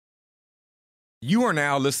You are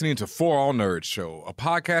now listening to For All Nerds Show, a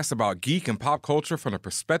podcast about geek and pop culture from the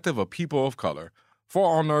perspective of people of color. For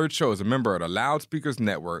All Nerds Show is a member of the Loudspeakers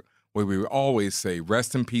Network, where we always say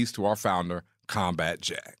rest in peace to our founder, Combat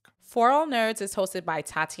Jack. For All Nerds is hosted by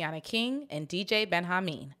Tatiana King and DJ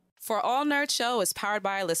Benjamin. For All Nerds Show is powered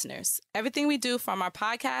by our listeners. Everything we do, from our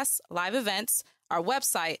podcasts, live events, our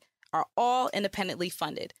website, are all independently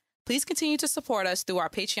funded. Please continue to support us through our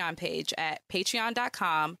Patreon page at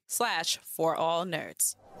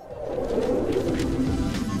patreon.com/forallnerds.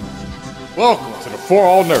 Welcome to the For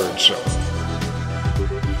All Nerds Show.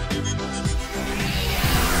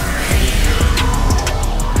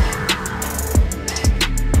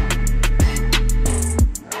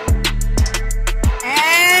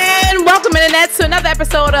 And welcome, Internet, to another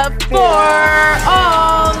episode of For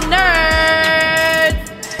All Nerds,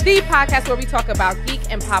 the podcast where we talk about geek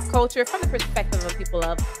and pop culture from the perspective of people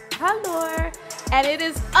of color. And it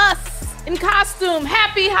is us in costume.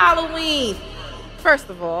 Happy Halloween! First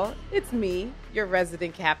of all, it's me, your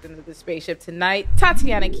resident captain of the spaceship tonight,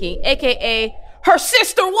 Tatiana King, a.k.a. her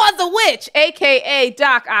sister was a witch, a.k.a.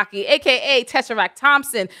 Doc Aki, a.k.a. Tesseract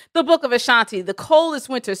Thompson, the Book of Ashanti, the coldest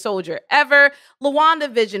winter soldier ever,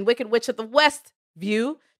 LaWanda Vision, Wicked Witch of the West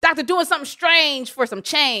View, Dr. Doing Something Strange for some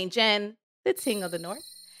change, and the Ting of the North.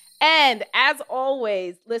 And as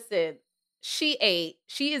always, listen, she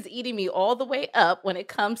is eating me all the way up when it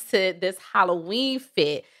comes to this Halloween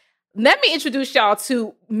fit. Let me introduce y'all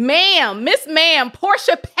to Miss Ma'am,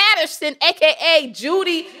 Portia Patterson, a.k.a.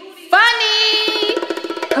 Judy Funny.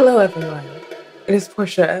 Hello, everyone. It is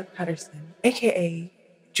Portia Patterson, a.k.a.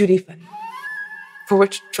 Judy Funny, for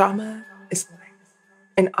which drama is life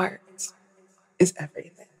and art is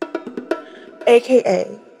everything.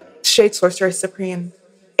 A.k.a. Shade Sorcerer Supreme,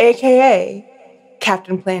 a.k.a.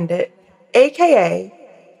 Captain Planned It, a.k.a.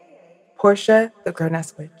 Portia the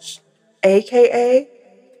Grown-Ass Witch, a.k.a.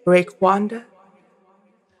 Raekwanda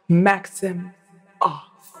Maxim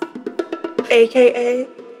Off, a.k.a.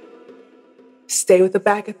 Stay with the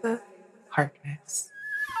Agatha Harkness.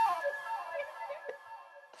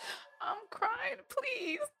 I'm crying.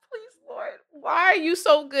 Please, Lord. Why are you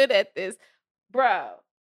so good at this? Bro,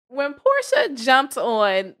 when Portia jumped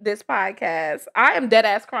on this podcast, I am dead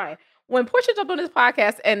ass crying. When Portia jumped on this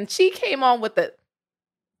podcast and she came on with the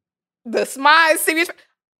smile serious,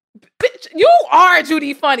 bitch, you are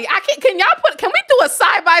Judy Funny. Can we do a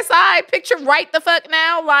side-by-side picture right the fuck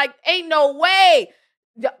now? Like, ain't no way.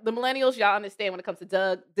 The millennials, y'all understand when it comes to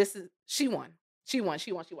Doug, she won.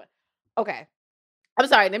 Okay. I'm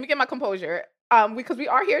sorry, let me get my composure. Because we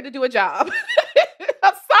are here to do a job.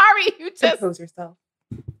 I'm sorry, you just compose yourself.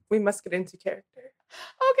 We must get into character.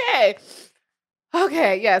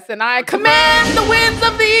 Okay, yes, and I command the winds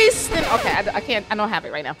of the east. And, okay, I don't have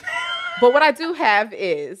it right now. But what I do have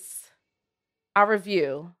is a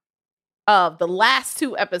review of the last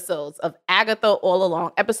two episodes of Agatha All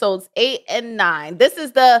Along, episodes 8 and 9. This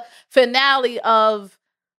is the finale of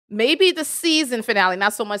maybe the season finale,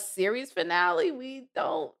 not so much series finale. We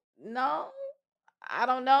don't know. I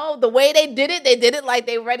don't know. The way they did it like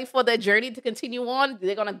they're ready for their journey to continue on.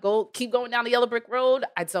 They're going to keep going down the yellow brick road.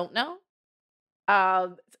 I don't know.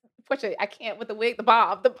 Fortunately, I can't with the wig, the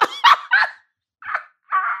bob.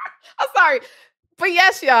 I'm sorry. But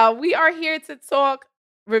yes, y'all, we are here to talk,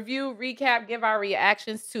 review, recap, give our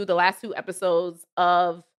reactions to the last two episodes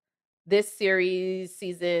of this series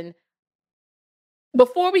season.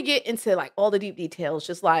 Before we get into like all the deep details,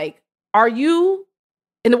 just like, are you,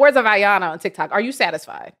 in the words of Ayana on TikTok, are you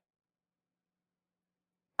satisfied?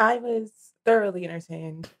 I was thoroughly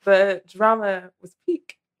entertained. The drama was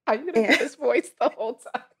peak. Are you going to do this voice the whole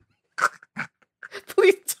time?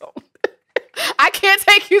 Please don't. I can't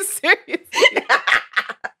take you seriously.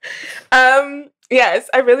 Yes,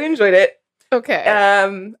 I really enjoyed it. Okay.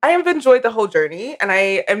 I have enjoyed the whole journey, and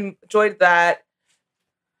I enjoyed that.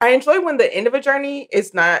 I enjoy when the end of a journey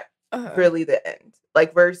is not really the end.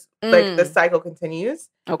 Like like the cycle continues.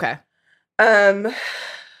 Okay. I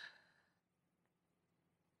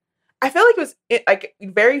feel like it was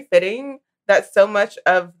very fitting that so much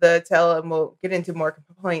of the tale, and we'll get into more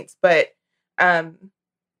points, but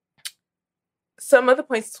some of the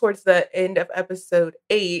points towards the end of episode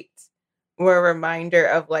 8 were a reminder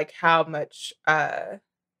of like how much the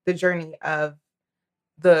journey of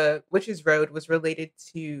the Witch's Road was related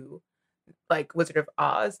to like Wizard of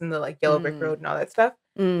Oz and the like Yellow Brick Road and all that stuff.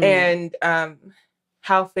 And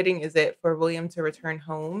how fitting is it for William to return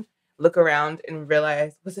home, look around and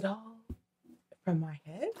realize, was it all from my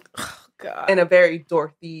head? Oh, God. In a very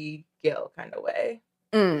Dorothy Gale kind of way.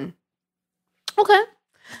 Okay.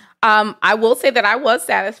 I will say that I was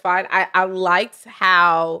satisfied. I liked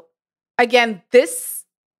how again, this,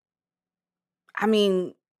 I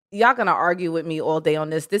mean, y'all gonna argue with me all day on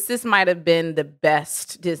this. This might have been the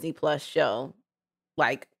best Disney Plus show,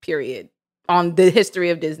 like, period, on the history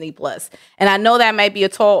of Disney Plus. And I know that might be a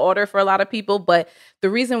tall order for a lot of people, but the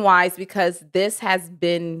reason why is because this has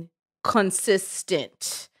been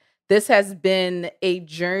consistent. This has been a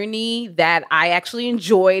journey that I actually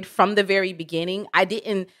enjoyed from the very beginning. I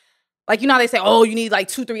didn't, like, you know how they say, oh, you need like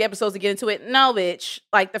 2-3 episodes to get into it? No, bitch.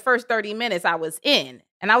 Like, the first 30 minutes I was in.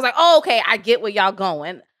 And I was like, oh, okay, I get where y'all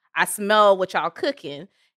going. I smell what y'all cooking.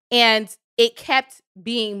 And it kept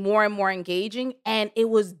being more and more engaging. And it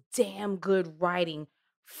was damn good writing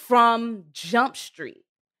from Jump Street.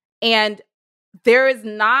 And there is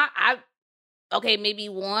not, okay, maybe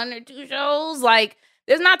 1 or 2 shows. Like,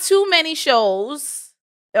 there's not too many shows,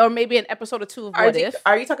 or maybe an episode or 2 of What If.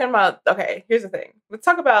 Are you talking about, okay, here's the thing. Let's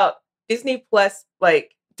talk about Disney Plus,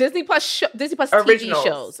 like Disney Plus originals. TV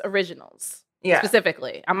shows, originals. Yeah.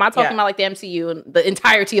 Specifically. I'm not talking about like the MCU and the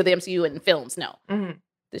entirety of the MCU and films. No. Mm-hmm.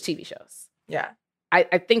 The TV shows. Yeah.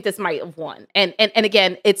 I think this might have won. And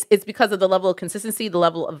again, it's because of the level of consistency, the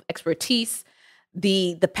level of expertise,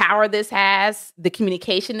 the power this has, the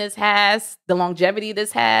communication this has, the longevity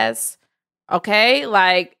this has. Okay?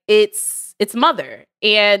 Like, it's Mother.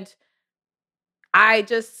 And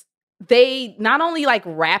they not only like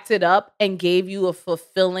wrapped it up and gave you a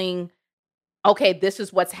fulfilling, okay, this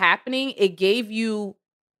is what's happening. It gave you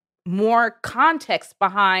more context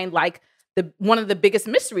behind like one of the biggest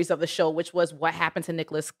mysteries of the show, which was what happened to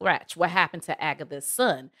Nicholas Scratch, what happened to Agatha's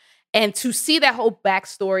son. And to see that whole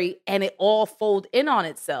backstory and it all fold in on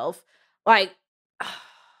itself, like,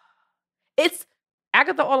 it's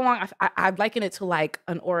Agatha all along. I liken it to like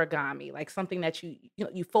an origami, like something that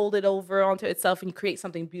you fold it over onto itself and you create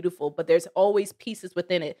something beautiful. But there's always pieces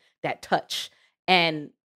within it that touch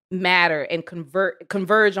and matter and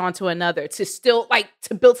converge onto another to still like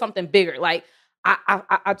to build something bigger. Like,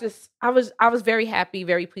 I was very happy,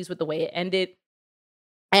 very pleased with the way it ended.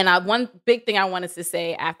 And one big thing I wanted to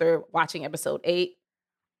say after watching episode 8,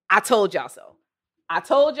 I told y'all so. I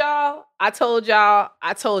told y'all.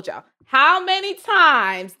 How many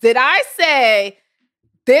times did I say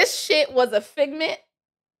this shit was a figment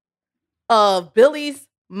of Billy's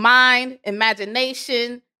mind,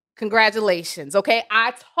 imagination? Congratulations. Okay.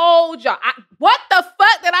 I told y'all. What the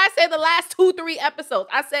fuck did I say the last 2-3 episodes?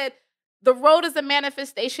 I said the road is a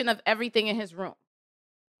manifestation of everything in his room.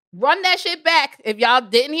 Run that shit back if y'all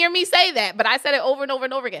didn't hear me say that, but I said it over and over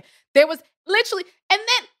and over again. There was literally, and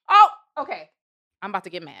then, okay, I'm about to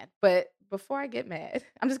get mad, but before I get mad,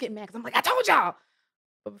 I'm just getting mad because I'm like, I told y'all.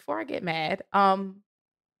 But before I get mad,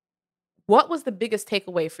 what was the biggest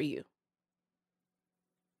takeaway for you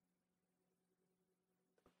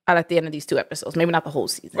out at the end of these 2 episodes? Maybe not the whole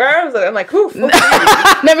season. Where I was, I'm like, oof.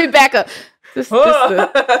 Let me back up.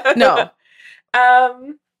 No.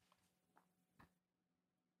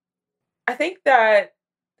 I think that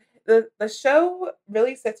the show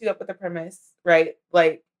really sets you up with the premise, right?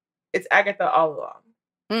 Like, it's Agatha all along.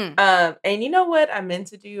 And you know what I meant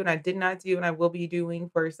to do and I did not do and I will be doing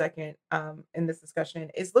for a second in this discussion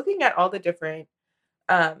is looking at all the different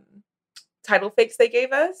title fakes they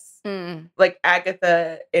gave us, like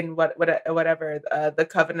Agatha in whatever the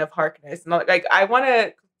Covenant of Harkness, and like I want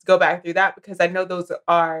to go back through that because I know those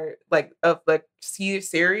are like of like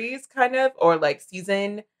series kind of or like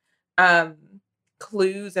season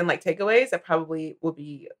clues and like takeaways that probably will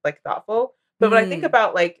be like thoughtful. But when I think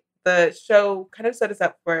about like the show kind of set us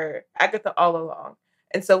up for Agatha all along.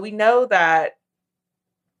 And so we know that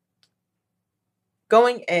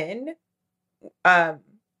going in,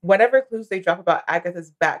 whatever clues they drop about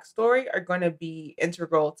Agatha's backstory are going to be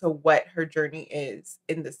integral to what her journey is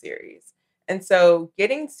in the series. And so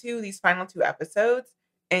getting to these final 2 episodes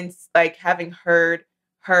and like having heard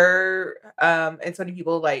her and so many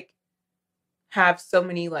people like have so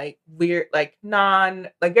many like weird, like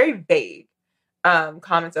very vague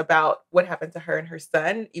comments about what happened to her and her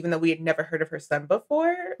son, even though we had never heard of her son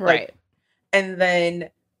before. Right. Like, and then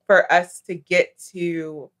for us to get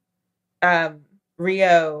to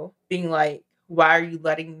Rio being like, why are you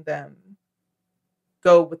letting them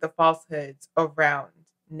go with the falsehoods around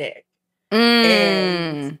Nick?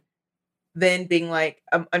 And then being like,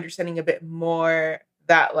 I'm understanding a bit more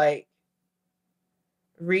that like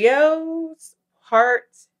Rio's part,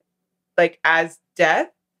 like as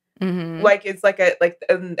death, like it's like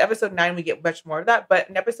in episode 9 we get much more of that, but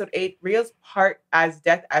in episode 8 Rio's part as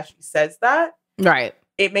death, as she says that, right,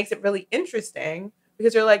 it makes it really interesting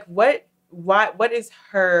because you're like, what is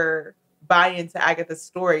her buy into Agatha's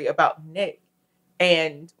story about Nick?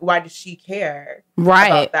 And why does she care Right.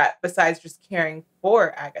 about that besides just caring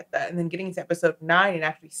for Agatha? And then getting to episode 9 and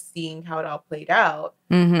actually seeing how it all played out.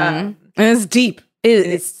 And it's deep.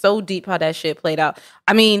 It's so deep how that shit played out.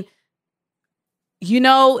 I mean,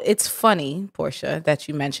 it's funny, Portia, that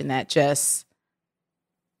you mentioned that. Just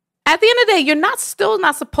at the end of the day, you're still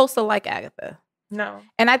not supposed to like Agatha. No.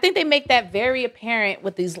 And I think they make that very apparent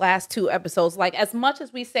with these last 2 episodes. Like, as much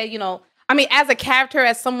as we say, I mean, as a character,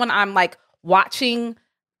 as someone I'm like watching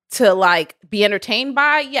to like be entertained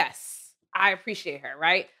by, yes, I appreciate her,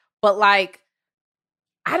 right? But like,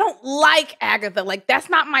 I don't like Agatha. Like, that's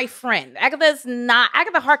not my friend.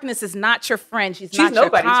 Agatha Harkness is not your friend. She's not your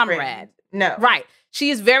comrade. Friend. No. Right. She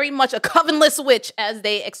is very much a covenless witch, as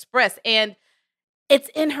they express. And it's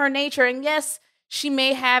in her nature. And yes, she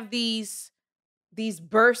may have these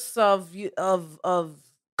bursts of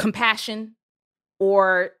compassion,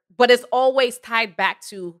 but it's always tied back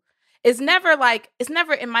to, it's never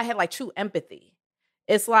in my head like true empathy.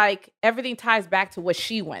 It's like everything ties back to what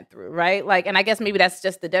she went through, right? Like, and I guess maybe that's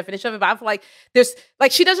just the definition of it, but I feel like there's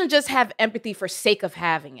like, she doesn't just have empathy for sake of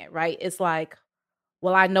having it, right? It's like,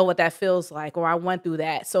 well, I know what that feels like, or I went through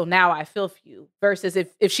that, so now I feel for you. Versus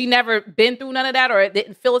if she never been through none of that, or it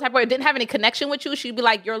didn't feel the type of way, or didn't have any connection with you, she'd be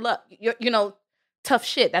like, you're tough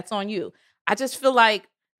shit, that's on you. I just feel like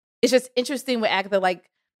it's just interesting with Agatha. Like,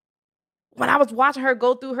 when I was watching her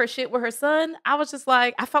go through her shit with her son, I was just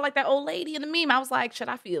like, I felt like that old lady in the meme. I was like, should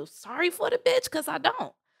I feel sorry for the bitch? Because I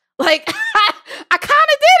don't. Like, I kind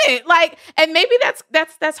of didn't. Like, and maybe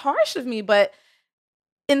that's harsh of me, but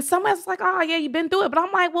in some ways it's like, oh yeah, you've been through it. But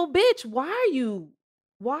I'm like, well, bitch, why are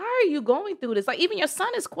you going through this? Like, even your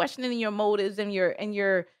son is questioning your motives and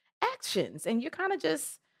your actions, and you're kind of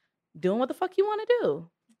just doing what the fuck you want to do.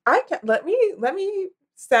 Let me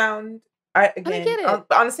sound again get it.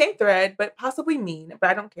 On the same thread, but possibly mean.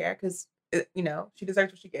 But I don't care because she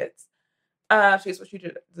deserves what she gets. She gets what she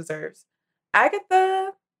deserves.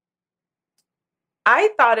 Agatha, I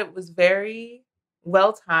thought it was very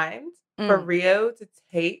well timed for Rio to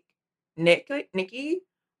take Nikki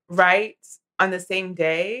right on the same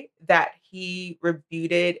day that he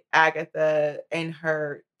rebuted Agatha and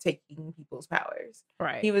her taking people's powers.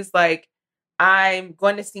 Right. He was like, I'm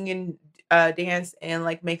going to sing and dance and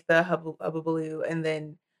like make the hubba and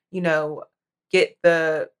then,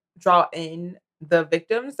 draw in the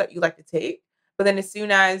victims that you like to take. But then as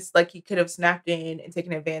soon as like he could have snapped in and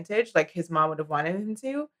taken advantage, like his mom would have wanted him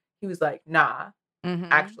to, he was like, nah,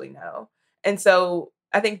 actually no. And so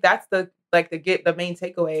I think that's the main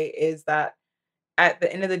takeaway is that at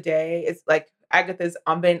the end of the day, it's like Agatha's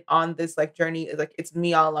been on this like journey. It's like, it's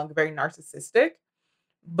me all along, very narcissistic.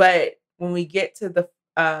 But when we get to the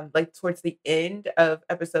towards the end of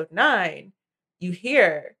episode 9, you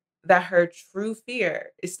hear that her true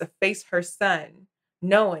fear is to face her son,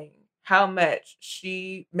 knowing how much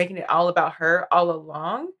she making it all about her all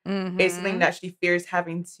along is something that she fears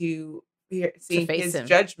having to see his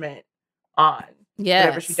judgment on. Yes.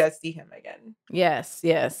 Whenever she does see him again.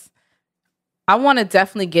 Yes. I want to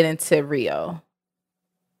definitely get into Rio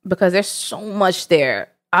because there's so much there.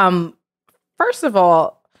 First of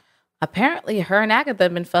all, apparently her and Agatha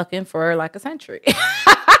have been fucking for like a century.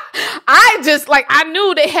 I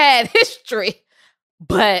knew they had history,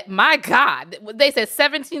 but my God, they said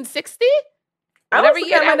 1760? Whatever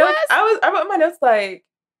year that was? I wrote my notes like,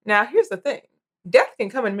 now here's the thing. Death can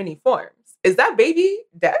come in many forms. Is that baby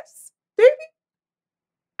Death's baby?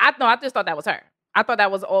 I just thought that was her. I thought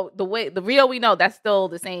that was all the way, the Rio we know, that's still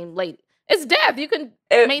the same lady. It's Death. You can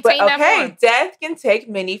maintain that form. Death can take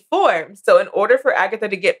many forms. So in order for Agatha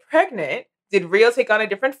to get pregnant, did Rio take on a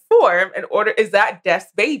different form is that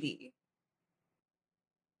Death's baby?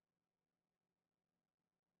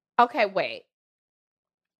 Okay, wait.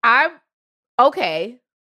 Hold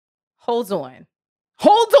on.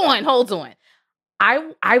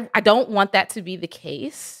 I don't want that to be the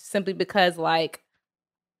case simply because like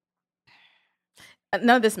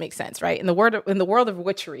none of this makes sense, right? In the world of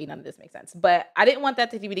witchery, none of this makes sense. But I didn't want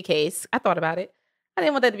that to be the case. I thought about it. I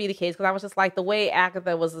didn't want that to be the case because I was just like, the way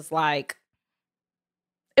Agatha was just like,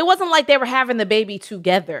 it wasn't like they were having the baby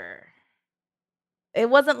together.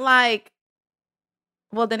 It wasn't like,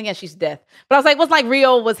 well, then again, she's Death. But I was like, it wasn't like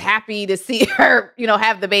Rio was happy to see her,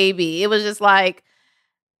 have the baby. It was just like,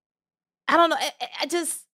 I don't know.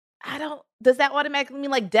 Does that automatically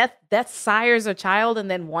mean like Death sires a child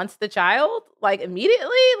and then wants the child like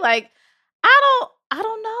immediately? Like, I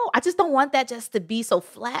don't know. I just don't want that just to be so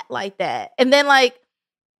flat like that. And then like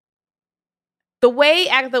the way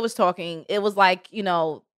Agatha was talking, it was like,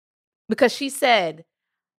 because she said,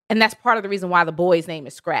 And that's part of the reason why the boy's name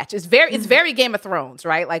is Scratch. It's very Game of Thrones,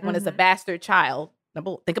 right? Like when it's a bastard child.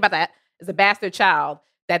 Think about that. It's a bastard child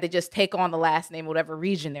that they just take on the last name, whatever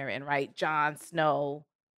region they're in, right? Jon Snow,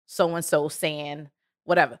 so-and-so, Sand,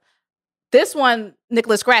 whatever. This one,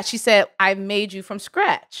 Nicholas Scratch, she said, I made you from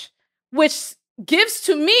scratch, which gives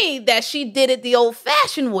to me that she did it the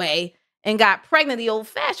old-fashioned way and got pregnant the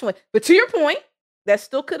old-fashioned way. But to your point, that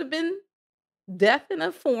still could have been death in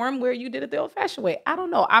a form where you did it the old-fashioned way. I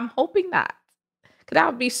don't know. I'm hoping not. Because that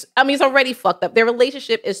would be, I mean, it's already fucked up. Their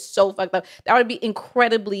relationship is so fucked up. That would be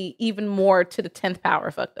incredibly, even more to the 10th power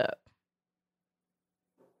fucked up.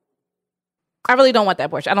 I really don't want that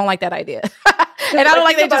portion. I don't like that idea. And I don't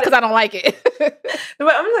like that just because I don't like it. No,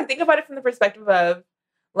 but I'm just like, think about it from the perspective of,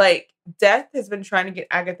 like, Death has been trying to get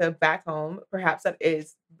Agatha back home. Perhaps that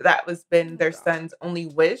was been their son's only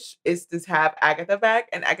wish, is to have Agatha back.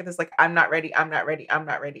 And Agatha's like, I'm not ready. I'm not ready. I'm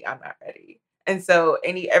not ready. I'm not ready. And so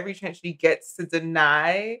every chance she gets to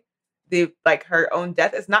deny her own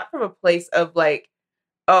death, it's not from a place of like,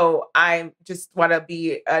 oh, I just want to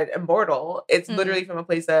be an immortal. It's literally from a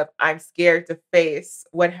place of, I'm scared to face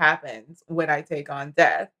what happens when I take on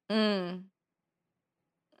death.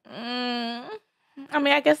 I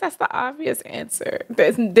mean, I guess that's the obvious answer.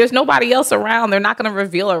 There's nobody else around. They're not going to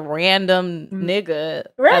reveal a random nigga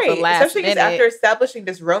right? At the last Especially because after establishing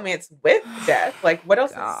this romance with Death, like, what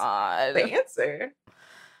else is the answer?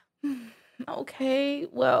 Okay,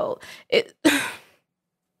 well,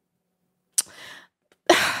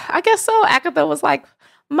 I guess so. Agatha was like,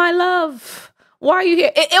 "My love, why are you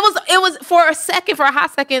here?" It was for a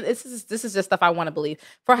hot second. This is just stuff I want to believe.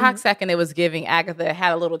 For a hot second, it was giving Agatha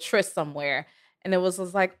had a little tryst somewhere. And it was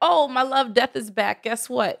like, oh, my love, Death is back. Guess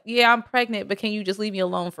what? Yeah, I'm pregnant, but can you just leave me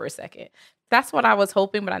alone for a second? That's what I was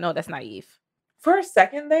hoping, but I know that's naive. For a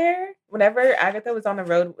second there, whenever Agatha was on the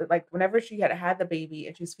road, like whenever she had the baby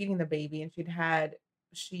and she was feeding the baby and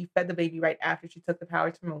she fed the baby right after she took the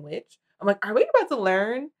powers from a witch. I'm like, are we about to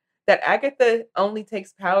learn that Agatha only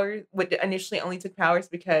takes powers, initially only took powers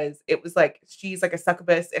because it was like, she's like a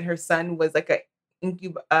succubus and her son was like a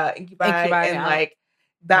incubi and yeah. like,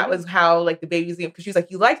 that was how like the baby's name, because she was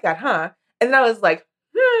like, you like that, huh? And then I was like,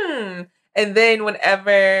 And then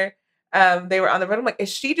whenever they were on the road, I'm like, is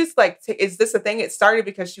she just like, is this a thing? It started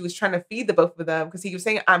because she was trying to feed the both of them because he was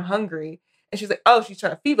saying, I'm hungry. And she's like, oh, she's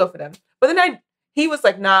trying to feed both of them. But then he was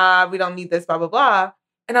like, nah, we don't need this, blah, blah, blah.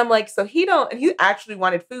 And I'm like, so he actually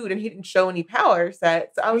wanted food and he didn't show any power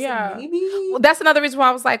set. So I was like, maybe. Well, that's another reason why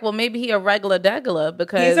I was like, well, maybe he a regular degular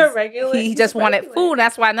because he just wanted food.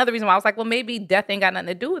 That's why another reason why I was like, well, maybe Death ain't got nothing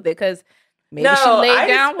to do with it because maybe she laid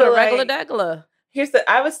down with a regular degular.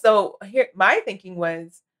 My thinking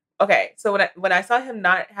was, okay, so when I saw him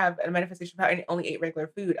not have a manifestation power and he only ate regular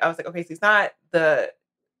food, I was like, okay, so he's not the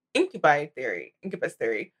incubus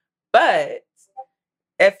theory, but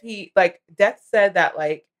if he, like, Death said that,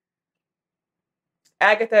 like,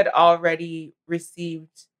 Agatha had already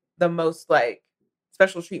received the most, like,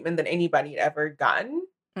 special treatment than anybody had ever gotten.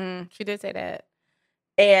 She did say that.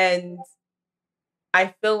 And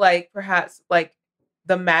I feel like perhaps, like,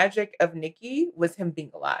 the magic of Nikki was him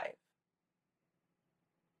being alive.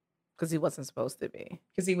 Because he wasn't supposed to be.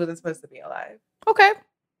 Because he wasn't supposed to be alive. Okay.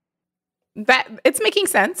 It's making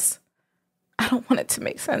sense. I don't want it to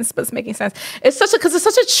make sense, but it's making sense. Because it's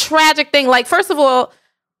such a tragic thing. Like, first of all,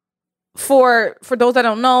 for those that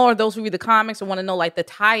don't know, or those who read the comics or want to know, like, the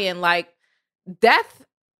tie-in, like, Death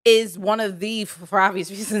is one of the, for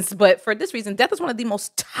obvious reasons, but for this reason, Death is one of the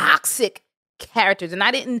most toxic characters. And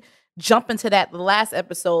I didn't jump into that the last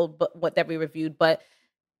episode, but what that we reviewed, but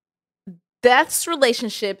Death's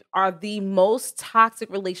relationship are the most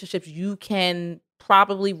toxic relationships you can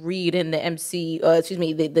probably read in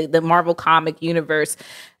the the Marvel comic universe,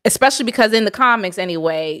 especially because in the comics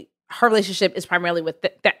anyway, her relationship is primarily with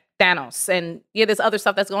Thanos. And yeah, there's other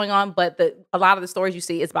stuff that's going on, but a lot of the stories you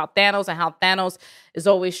see is about Thanos and how Thanos is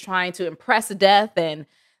always trying to impress Death. And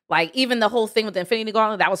like even the whole thing with the Infinity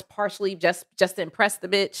Gauntlet, that was partially just to impress the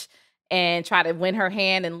bitch and try to win her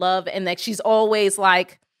hand in love. And like she's always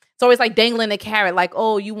like, it's always like dangling the carrot, like,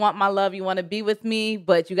 oh, you want my love, you want to be with me,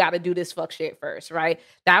 but you got to do this fuck shit first, right?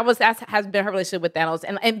 That has been her relationship with Thanos,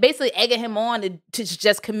 and basically egging him on to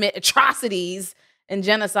just commit atrocities and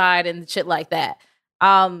genocide and shit like that.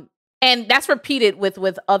 And that's repeated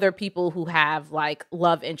with other people who have like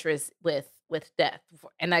love interests with Death.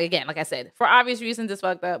 And again, like I said, for obvious reasons, it's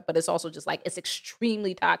fucked up, but it's also just like it's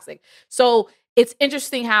extremely toxic. So it's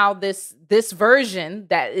interesting how this version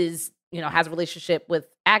that is, has a relationship with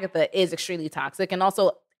Agatha is extremely toxic. And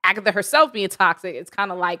also Agatha herself being toxic, it's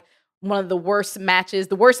kind of like one of the worst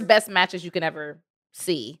best matches you can ever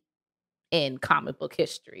see in comic book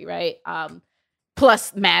history, right?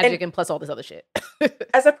 Plus magic and plus all this other shit.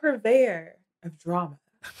 As a purveyor of drama,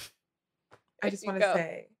 I just There want you to go.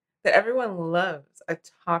 say that everyone loves a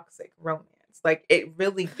toxic romance. Like, it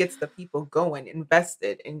really gets the people going,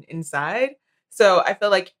 invested inside. So I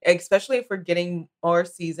feel like, especially if we're getting more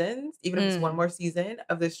seasons, even if it's one more season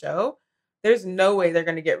of this show, there's no way they're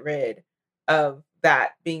going to get rid of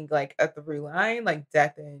that being like a through line, like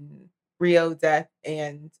Death and Rio, Death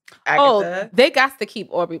and Agatha. Oh, they got to keep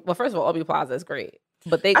Aubrey. Well, first of all, Aubrey Plaza is great,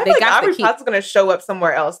 but they I feel like got Aubrey to keep. Plaza's going to show up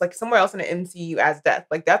somewhere else in the MCU as Death.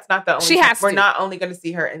 Like, that's not the only. She has We're to. not only going to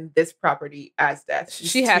see her in this property as Death.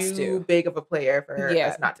 She has too to. big of a player for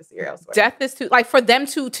us not to see her elsewhere. Death is too, like, for them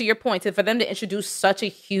to your point, for them to introduce such a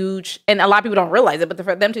huge, and a lot of people don't realize it, but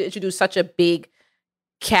for them to introduce such a big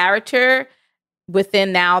character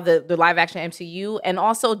within now the live action MCU, and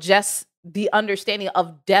also just the understanding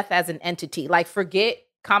of Death as an entity. Like, forget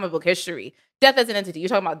comic book history. Death as an entity. You're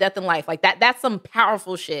talking about death and life. Like, that's some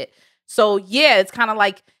powerful shit. So yeah, it's kind of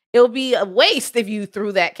like it'll be a waste if you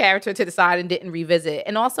threw that character to the side and didn't revisit.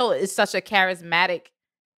 And also, it's such a charismatic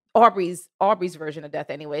Aubrey's version of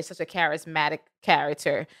Death anyway. It's such a charismatic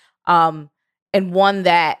character, and one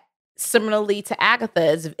that, similarly to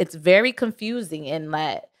Agatha, it's very confusing in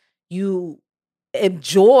that you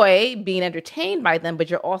enjoy being entertained by them, but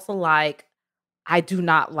you're also like, I do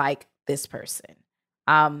not like this person.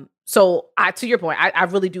 So to your point, I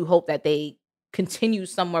really do hope that they continue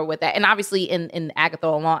somewhere with that. And obviously in Agatha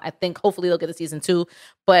alone, I think hopefully they'll get a season 2,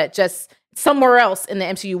 but just somewhere else in the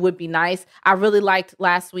MCU would be nice. I really liked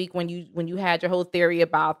last week when you had your whole theory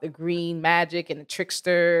about the green magic and the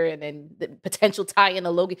trickster and then the potential tie in to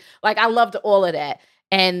Loki. Like, I loved all of that.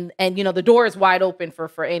 And you know, the door is wide open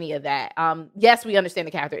for any of that. Yes, we understand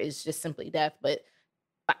the character is just simply Death, but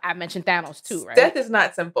I mentioned Thanos too, right? Death is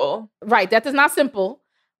not simple. Right, Death is not simple.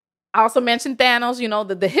 I also mentioned Thanos, you know,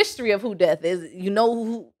 the history of who Death is. You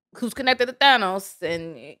know who's connected to Thanos,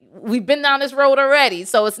 and we've been down this road already.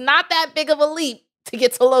 So it's not that big of a leap to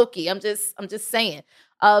get to Loki. I'm just saying.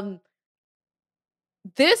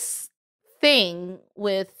 This thing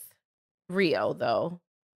with Rio, though,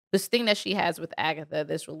 this thing that she has with Agatha,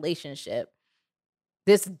 this relationship,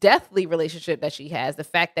 this deathly relationship that she has, the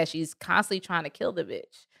fact that she's constantly trying to kill the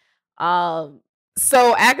bitch.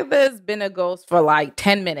 So Agatha's been a ghost for like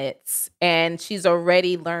 10 minutes, and she's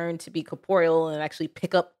already learned to be corporeal and actually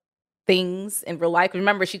pick up things in real life.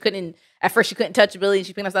 Remember, at first she couldn't touch Billy, and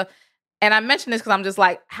she picked up stuff. And I mentioned this because I'm just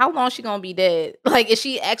like, how long is she gonna be dead? Like, is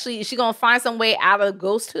she gonna find some way out of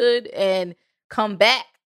ghosthood and come back?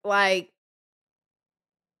 Like,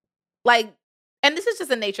 and this is just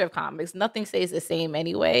the nature of comics. Nothing stays the same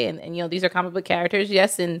anyway. And you know, these are comic book characters,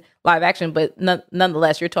 yes, in live action, but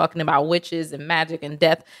nonetheless, you're talking about witches and magic and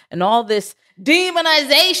death and all this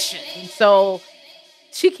demonization. So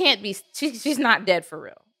she can't be, she's not dead for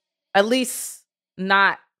real. At least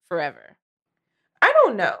not forever. I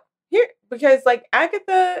don't know. Because like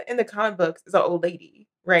Agatha in the comic books is an old lady,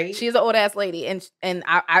 right? She's an old ass lady. And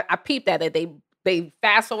I peeped at it. They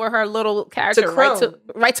fast forward her little character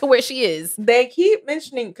right to where she is. They keep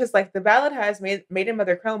mentioning, because like the ballad has maiden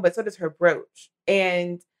mother Crone, but so does her brooch.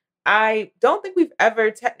 And I don't think we've ever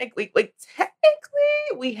technically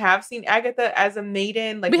we have seen Agatha as a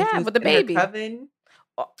maiden, like we have with the baby coven.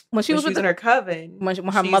 When she was in her coven, when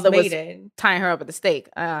her mother maiden. was tying her up at the stake.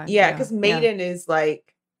 Because maiden is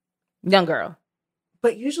like young girl.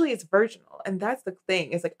 But usually it's virginal, and that's the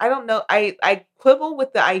thing. It's like, I don't know. I quibble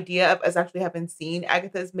with the idea of us actually having seen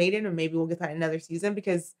Agatha's maiden, and maybe we'll get that in another season,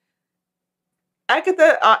 because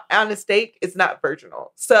Agatha on the stake is not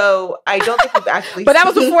virginal. So I don't think we've actually But that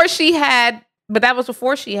was before she had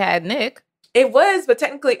Nick. It was, but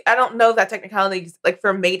technically, I don't know that technicality, like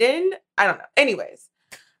for maiden, I don't know. Anyways,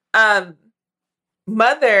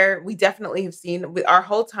 Mother, we definitely have seen. Our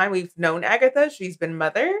whole time we've known Agatha, she's been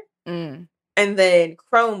Mother. And then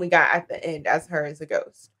Crone we got at the end as her as a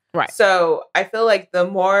ghost. Right. So I feel like the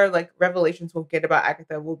more like revelations we'll get about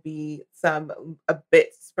Agatha will be a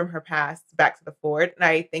bits from her past back to the forward. And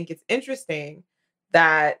I think it's interesting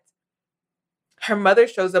that her mother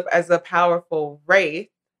shows up as a powerful wraith,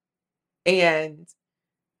 and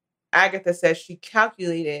Agatha says she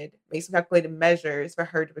made some calculated measures for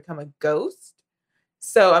her to become a ghost.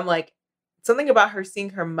 So I'm like, something about her seeing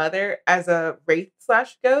her mother as a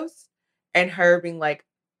wraith/ghost, and her being like,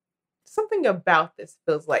 something about this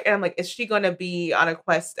feels like, and I'm like, is she going to be on a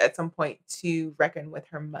quest at some point to reckon with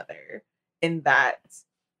her mother in that?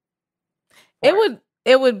 It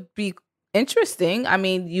would be, interesting. I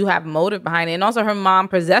mean, you have motive behind it. And also her mom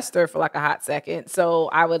possessed her for like a hot second. So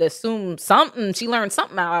I would assume she learned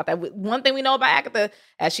something out of that. One thing we know about Agatha,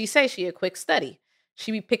 as she says, she a quick study.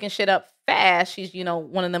 She be picking shit up fast. She's,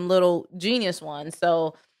 one of them little genius ones.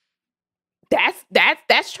 So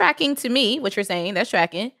that's tracking to me, what you're saying. That's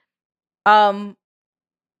tracking. Can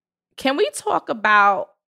we talk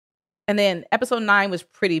about, and then episode 9 was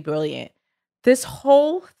pretty brilliant. This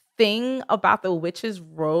whole thing about the Witch's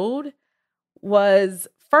Road was,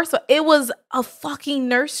 first of all, it was a fucking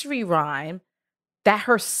nursery rhyme that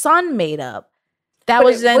her son made up. That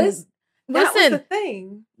was the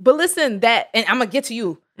thing. But listen, and I'm gonna get to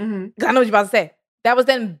you. Mm-hmm. I know what you're about to say. That was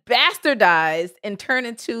then bastardized and turned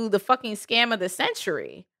into the fucking scam of the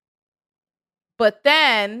century. But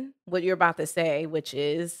then what you're about to say, which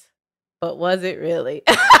is, but was it really?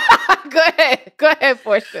 Go ahead,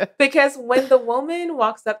 Portia. Because when the woman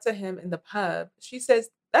walks up to him in the pub, she says,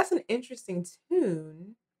 "That's an interesting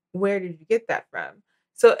tune. Where did you get that from?"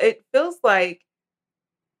 So it feels like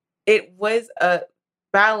it was a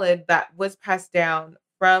ballad that was passed down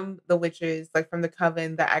from the witches, like from the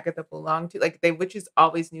coven that Agatha belonged to. Like the witches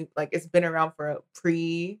always knew, like it's been around for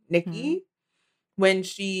pre-Nikki. Mm-hmm. When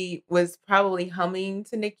she was probably humming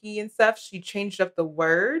to Nikki and stuff, she changed up the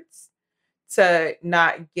words to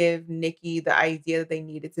not give Nikki the idea that they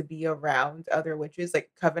needed to be around other witches,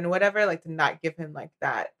 like coven or whatever, like to not give him like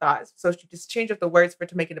that thought. So she just changed up the words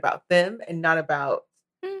to make it about them and not about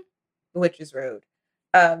the Witch's Road.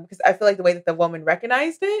 Because I feel like the way that the woman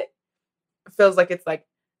recognized it feels like it's like,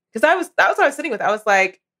 because that was what I was sitting with. I was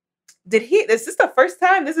like, is this the first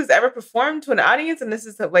time this is ever performed to an audience? And this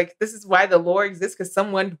is why the lore exists, because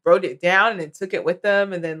someone wrote it down and then took it with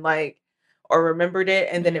them and then or remembered it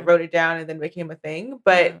and then it wrote it down and then became a thing.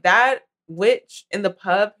 But that witch in the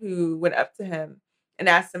pub who went up to him and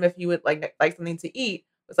asked him if he would like something to eat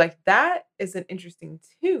was like, that is an interesting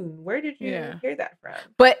tune. Where did you hear that from?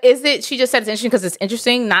 But she just said it's interesting because it's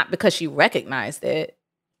interesting, not because she recognized it.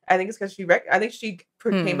 I think it's because she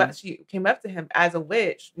came up to him as a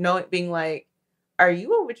witch, being like, "Are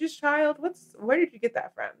you a witch's child? Where did you get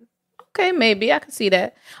that from?" Okay, maybe I can see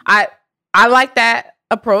that. I like that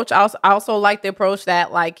approach. I also like the approach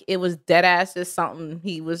that like it was dead ass just something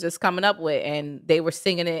he was just coming up with, and they were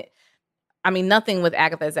singing it. I mean, nothing with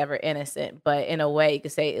Agatha is ever innocent, but in a way, you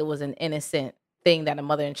could say it was an innocent thing that a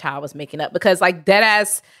mother and child was making up, because like dead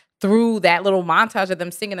ass. Through that little montage of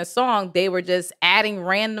them singing a song, they were just adding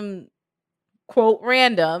random, quote,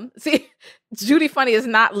 random. See, Judy Funny is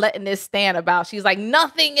not letting this stand about. She's like,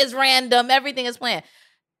 nothing is random. Everything is planned.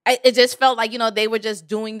 It just felt like, they were just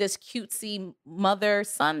doing this cutesy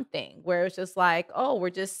mother-son thing where it's just like, oh,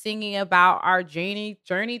 we're just singing about our journey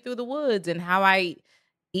through the woods and how I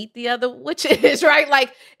eat the other witches, right?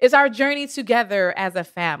 Like, it's our journey together as a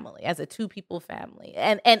family, as a two-people family.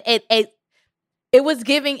 And it was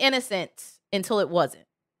giving innocence until it wasn't,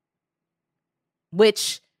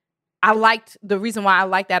 which I liked. The reason why I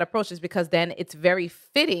like that approach is because then it's very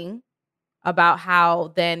fitting about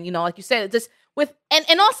how then, like you said, just with,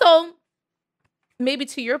 and also maybe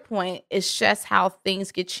to your point, it's just how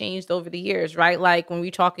things get changed over the years, right? Like when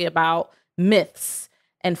we're talking about myths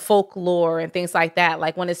and folklore and things like that,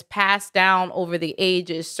 like when it's passed down over the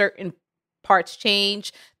ages, certain parts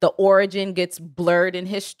change, the origin gets blurred in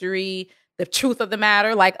history. The truth of the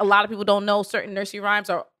matter, like a lot of people don't know certain nursery rhymes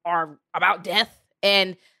are about death,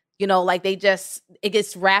 and like it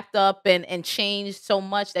gets wrapped up and changed so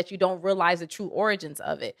much that you don't realize the true origins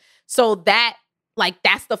of it. So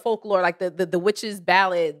that's the folklore, like the witch's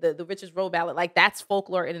ballad, the Witch's Road ballad, like that's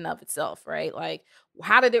folklore in and of itself, right? Like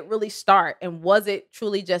how did it really start, and was it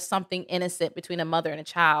truly just something innocent between a mother and a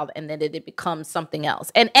child, and then did it become something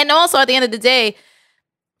else? And also at the end of the day,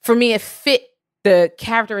 for me, it fit the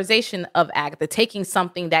characterization of Agatha, taking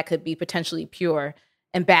something that could be potentially pure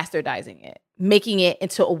and bastardizing it, making it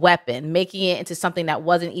into a weapon, making it into something that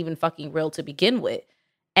wasn't even fucking real to begin with,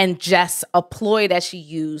 and just a ploy that she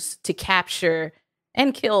used to capture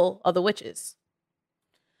and kill other witches.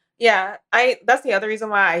 Yeah, that's the other reason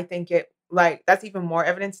why I think it, like, that's even more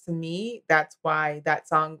evidence to me. That's why that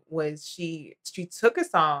song was, she took a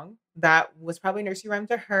song that was probably nursery rhyme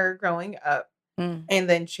to her growing up, and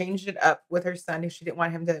then changed it up with her son, who she didn't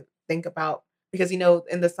want him to think about, because in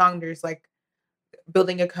the song there's like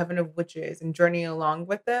building a coven of witches and journeying along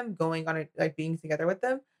with them, going on it, like being together with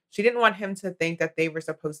them. She didn't want him to think that they were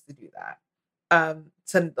supposed to do that.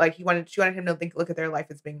 So like she wanted him to look at their life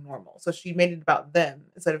as being normal. So she made it about them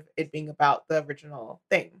instead of it being about the original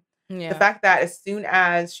thing. Yeah. The fact that as soon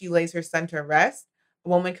as she lays her son to rest, a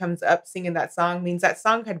woman comes up singing that song means that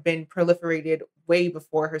song had been proliferated way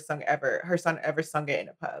before her son ever sung it in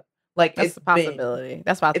a pub. Like That's it's a possibility.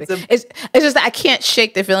 That's what I it's think. It's just that I can't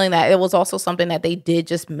shake the feeling that it was also something that they did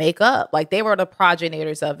just make up. Like they were the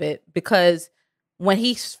progenitors of it, because when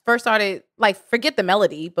he first started, like, forget the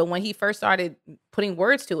melody, but when he first started putting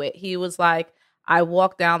words to it, he was like, "I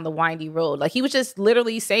walk down the windy road." Like he was just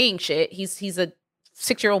literally saying shit. He's a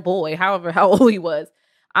 6-year-old boy, however how old he was.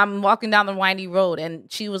 I'm walking down the windy road, and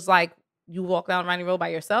she was like, "You walk down the windy road by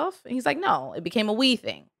yourself?" And he's like, "No." It became a we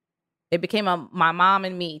thing. It became a my mom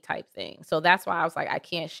and me type thing. So that's why I was like, I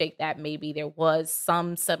can't shake that. Maybe there was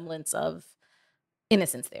some semblance of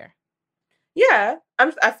innocence there. yeah.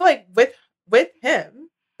 I feel like with him,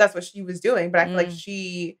 that's what she was doing. But I feel like Mm.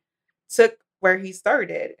 she took where he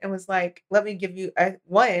started and was like, "Let me give you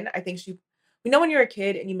one." I think when you're a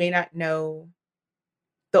kid and you may not know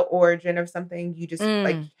the origin of something, you just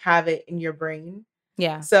like Mm. have it in your brain.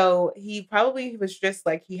 Yeah. So he probably was just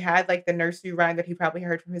like he had like the nursery rhyme that he probably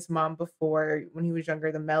heard from his mom before when he was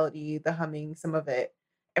younger, the melody, the humming, some of it,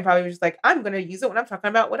 and probably was just like, I'm gonna use it when I'm talking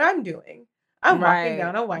about what I'm doing. I'm walking Right.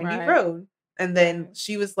 down a windy Right. road. And then Right.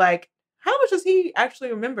 she was like, how much does he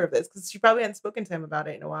actually remember of this? Because she probably hadn't spoken to him about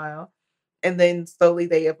it in a while. And then slowly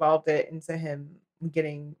they evolved it into him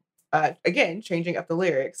getting again, changing up the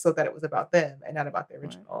lyrics so that it was about them and not about the Right.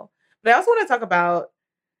 original. But I also want to talk about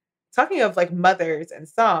talking of like mothers and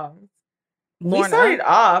songs. We Lorna. started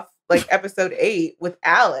off like episode 8 with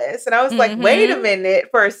Alice, and I was like, wait a Mm-hmm. minute.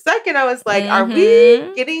 For a second, I was like, are we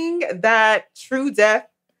Mm-hmm. getting that true death,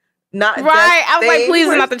 not death Right. I was like, thing? please,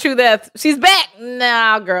 Where not the true death. She's back.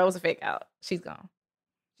 Nah, girl, it was a fake out. She's gone.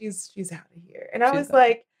 she's out of here. And I She's was gone.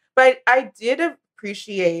 like, but I did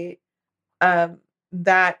appreciate um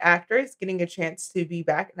that actress getting a chance to be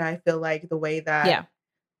back. And I feel like the way that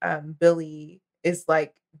Yeah. Billy is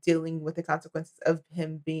like dealing with the consequences of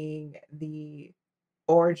him being the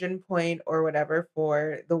origin point or whatever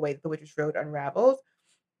for the way the Witch's Road unravels.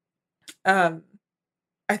 Um,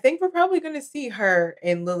 I think we're probably going to see her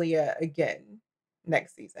and Lilia again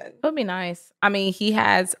next season. It would be nice. I mean, he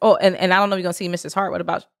has. Oh, and I don't know if you're gonna see Mrs. Hart. What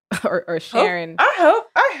about or Sharon?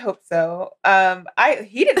 I hope so.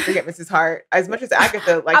 He didn't forget Mrs. Hart as much as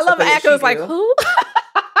Agatha likes I love to forget. Agatha's like who?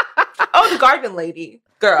 Oh, the garden lady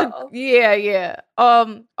girl. Yeah.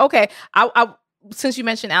 Okay. I since you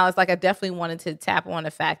mentioned Alice, like I definitely wanted to tap on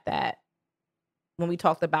the fact that when we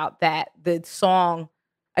talked about that, the song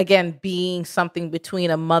again being something between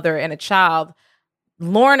a mother and a child,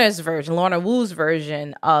 Lorna Woo's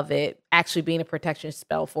version of it actually being a protection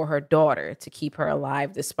spell for her daughter to keep her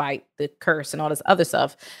alive despite the curse and all this other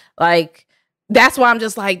stuff. Like that's why I'm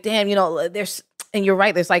just like, damn, there's and you're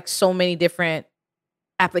right, there's like so many different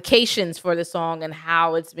applications for the song and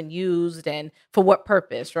how it's been used and for what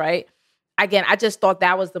purpose, right? Again, I just thought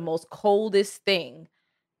that was the most coldest thing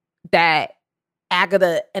that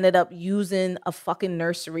Agatha ended up using a fucking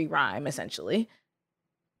nursery rhyme essentially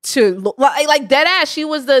to look like dead ass. She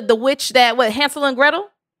was the witch that Hansel and Gretel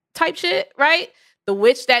type shit, right? The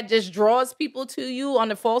witch that just draws people to you on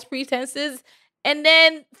the false pretenses and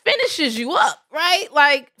then finishes you up, right?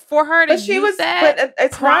 Like for her to use that but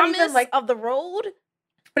it's promise not even like of the road.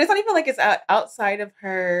 But it's not even like it's outside of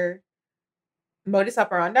her modus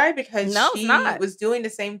operandi because No, it's she not. was doing the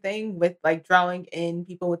same thing with like drawing in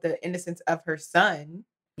people with the innocence of her son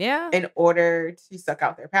Yeah. in order to suck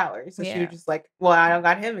out their powers. So she Yeah. was just like, well, I don't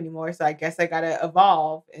got him anymore, so I guess I gotta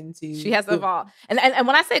evolve into She has to evolve. And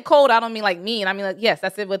when I say cold, I don't mean like mean. I mean like, yes,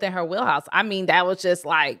 that's it within her wheelhouse. I mean, that was just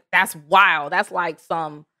like, that's wild. That's like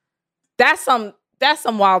that's some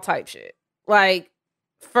wild type shit. Like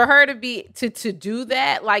for her to be to do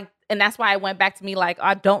that, like, and that's why I went back to me like,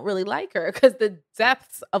 I don't really like her because the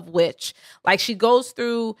depths of which, like, she goes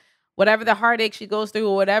through whatever the heartache she goes through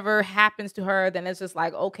or whatever happens to her, then it's just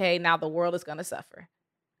like, okay, now the world is gonna suffer.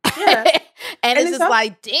 Yeah. and it's just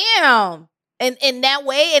like, damn. And in that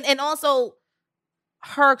way, and also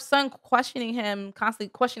her son constantly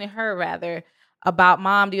questioning her rather about,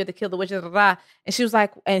 mom, do you have to kill the witches? And she was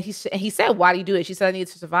like, and he said, why do you do it? She said, I need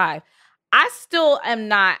to survive. I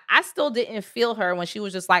still didn't feel her when she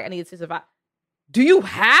was just like, I needed to survive. Do you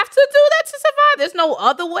have to do that to survive? There's no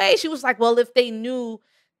other way. She was like, well, if they knew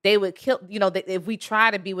they would kill, if we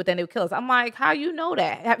try to be with them, they would kill us. I'm like, how you know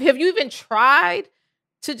that? Have you even tried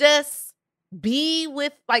to just be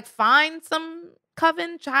with, like, find some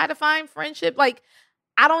coven, try to find friendship? Like,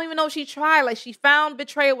 I don't even know if she tried. Like, she found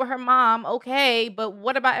betrayal with her mom. Okay, but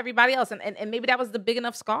what about everybody else? And maybe that was the big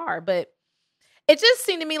enough scar, but it just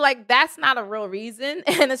seemed to me like that's not a real reason.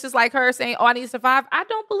 And it's just like her saying, oh, I need to survive. I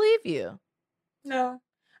don't believe you. No.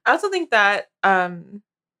 I also think that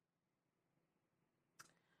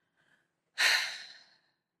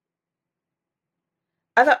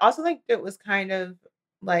also think it was kind of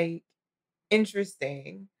like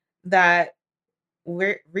interesting that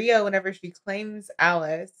Rio, whenever she claims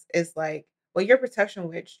Alice, is like, well, you're protection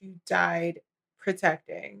witch. You died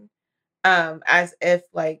protecting. As if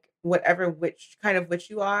like whatever witch kind of witch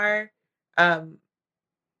you are, um,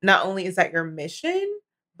 not only is that your mission,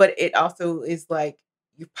 but it also is like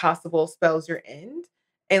your possible spells your end.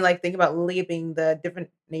 And like think about Lily being the different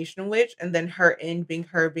nation witch, and then her end being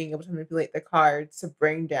her being able to manipulate the cards to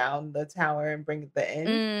bring down the tower and bring the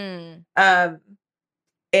end. Mm.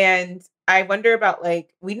 And I wonder about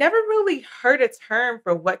like we never really heard a term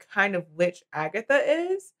for what kind of witch Agatha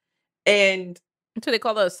is. And So they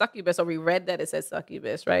call it a succubus, or we read that it says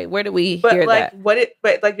succubus, right? Where do we but hear like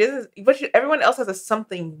that? this is what everyone else has a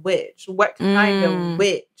something witch. What kind of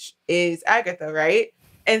witch is Agatha, right?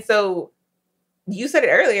 And so you said it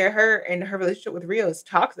earlier, her and her relationship with Rio is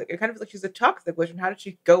toxic. It kind of feels like she's a toxic witch. And how did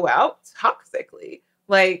she go out toxically?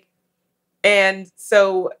 Like, and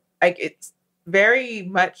so like it's very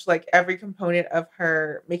much like every component of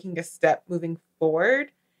her making a step moving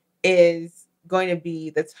forward is going to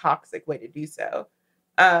be the toxic way to do so.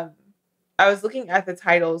 I was looking at the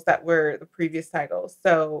titles that were the previous titles.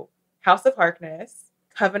 So House of Harkness,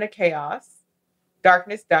 Coven of Chaos,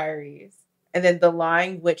 Darkness Diaries, and then The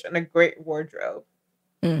Lying Witch and a Great Wardrobe.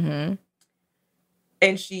 Mm-hmm.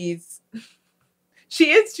 And she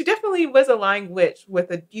definitely was a lying witch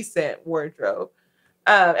with a decent wardrobe.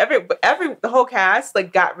 The whole cast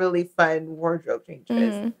like got really fun wardrobe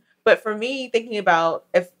changes. Mm-hmm. But for me, thinking about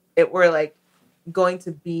if it were like going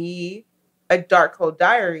to be a Darkhold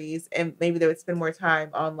Diaries, and maybe they would spend more time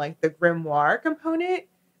on like the grimoire component,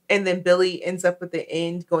 and then Billy ends up at the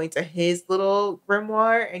end going to his little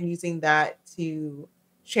grimoire and using that to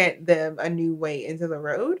chant them a new way into the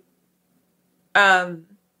road. I'm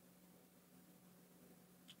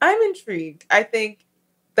intrigued. I think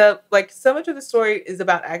so much of the story is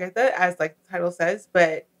about Agatha, as like the title says,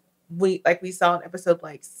 but we saw in episode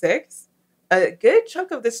like 6, a good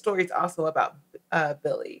chunk of this story is also about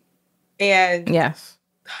Billy. And yes,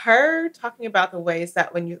 her talking about the ways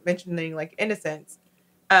that when you're mentioning like innocence,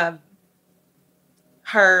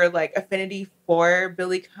 her like affinity for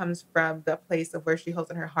Billy comes from the place of where she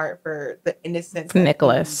holds in her heart for the innocence that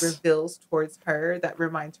Nicholas reveals towards her that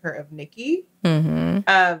reminds her of Nikki.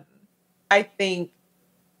 Mm-hmm. I think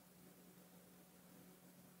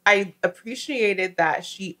I appreciated that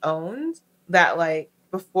she owned that, like,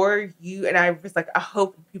 before you, and I was like, I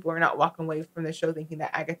hope people are not walking away from the show thinking that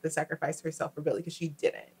Agatha sacrificed herself for Billy, because she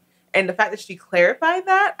didn't. And the fact that she clarified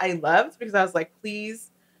that, I loved, because I was like, please,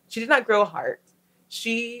 she did not grow a heart.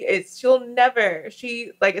 She'll never,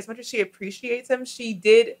 like, as much as she appreciates him, she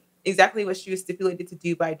did exactly what she was stipulated to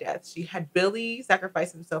do by death. She had Billy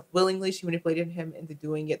sacrifice himself willingly. She manipulated him into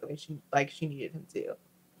doing it the way she needed him to.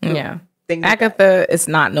 Yeah. Agatha is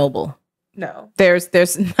not noble. No.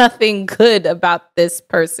 There's nothing good about this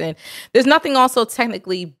person. There's nothing also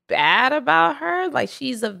technically bad about her. Like,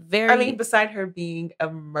 she's a very... I mean, beside her being a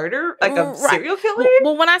murderer, like a serial killer?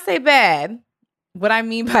 Well, when I say bad, what I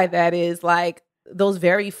mean by that is like those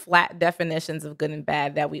very flat definitions of good and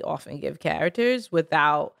bad that we often give characters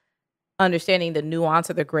without understanding the nuance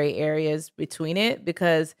of the gray areas between it,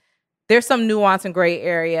 because there's some nuance and gray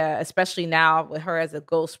area, especially now with her as a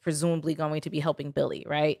ghost, presumably going to be helping Billy,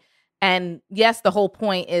 right? And yes, the whole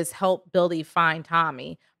point is help Billy find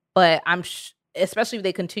Tommy, but especially if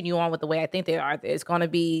they continue on with the way I think they are, it's going to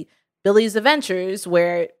be Billy's adventures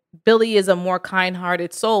where Billy is a more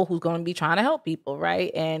kind-hearted soul who's going to be trying to help people,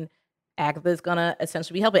 right? And Agatha is going to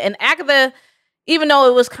essentially be helping. And Agatha, even though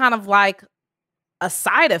it was kind of like a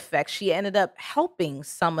side effect, she ended up helping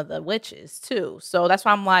some of the witches too. So that's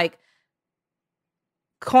why I'm like,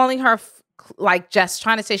 calling her like just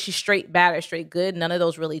trying to say she's straight bad or straight good, none of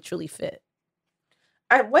those really truly fit.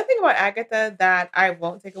 One thing about Agatha that I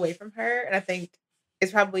won't take away from her, and I think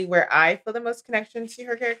is probably where I feel the most connection to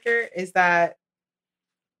her character, is that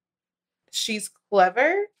she's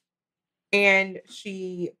clever and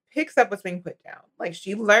she picks up what's being put down. Like,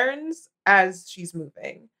 she learns as she's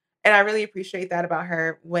moving. And I really appreciate that about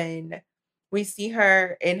her when we see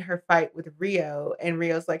her in her fight with Rio, and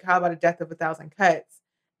Rio's like, how about a death of 1,000 cuts?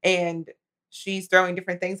 And she's throwing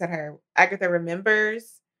different things at her. Agatha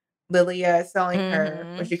remembers Lilia telling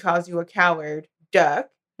her, when she calls you a coward, duck.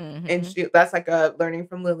 And that's like a learning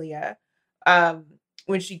from Lilia.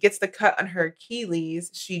 When she gets the cut on her Achilles,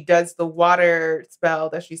 she does the water spell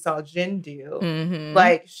that she saw Jin do.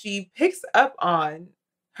 Like, she picks up on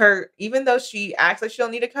her, even though she acts like she don't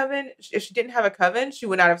need a coven. If she didn't have a coven, she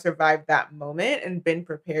would not have survived that moment and been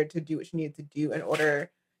prepared to do what she needed to do in order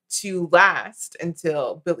to last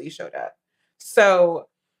until Billy showed up. So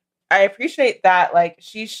I appreciate that. Like,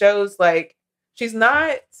 she shows, like, she's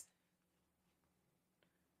never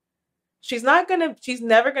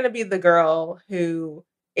gonna be the girl who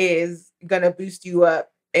is gonna boost you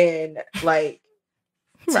up and like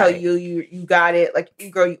tell Right. you got it, like you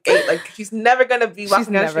girl, you ate. Like, she's never gonna be She's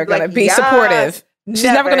walking down the never street gonna like, be "Yeah." supportive. She's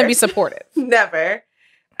never gonna Never. be supportive. Never.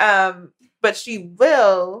 But she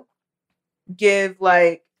will give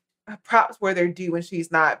like props where they're due when she's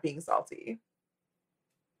not being salty.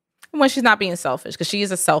 When she's not being selfish, because she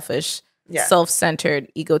is a selfish, Yeah. self-centered,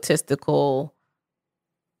 egotistical,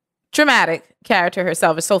 dramatic character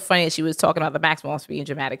herself. It's so funny that she was talking about the Maximoffs being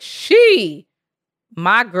dramatic.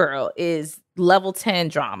 My girl, is level 10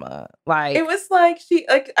 drama. Like, It was like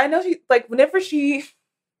I know she like whenever she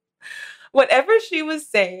was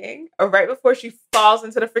saying, or right before she falls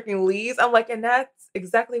into the freaking leaves, I'm like, and that's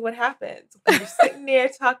exactly what happens. When you're sitting there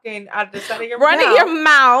talking out of the side of your running mouth, your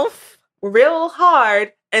mouth real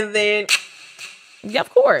hard, and then yeah, of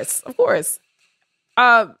course.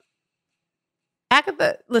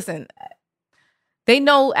 Agatha, listen, they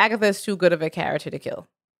know Agatha is too good of a character to kill.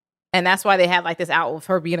 And that's why they have like this out of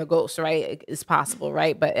her being a ghost, right? It's possible,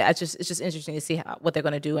 right? But it's just interesting to see what they're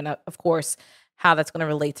going to do. And of course, how that's going to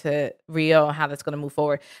relate to Rio and how that's going to move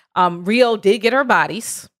forward. Rio did get her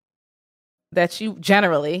bodies that she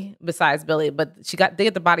generally, besides Billy, but they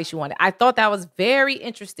get the body she wanted. I thought that was very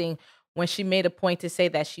interesting when she made a point to say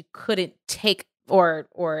that she couldn't take,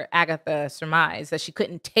 or Agatha surmised that she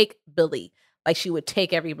couldn't take Billy like she would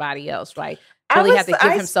take everybody else, right? Billy had to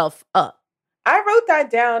give himself up. I wrote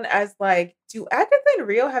that down as like, do Agatha and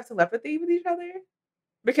Rio have telepathy with each other?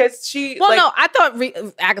 Because she, well, no, I thought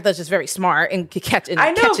Agatha's just very smart and catches.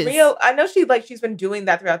 Rio. I know she's been doing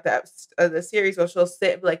that throughout the series, where she'll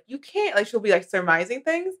sit and be like, you can't, like, she'll be like surmising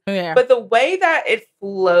things. Yeah. But the way that it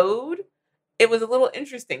flowed, it was a little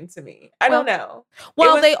interesting to me. I don't know.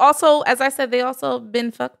 Well, they also, as I said, they also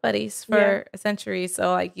been fuck buddies for a century.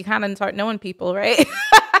 So like, you kind of start knowing people, right?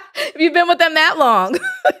 If you've been with them that long,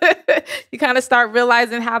 you kind of start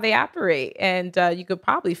realizing how they operate, and you could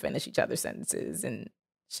probably finish each other's sentences and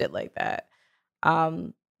shit like that.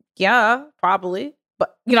 Yeah, probably.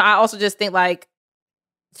 But I also just think like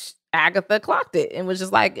Agatha clocked it and was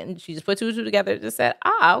just like, and she just put two and two together and just said,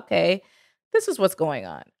 okay, this is what's going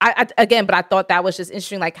on. But I thought that was just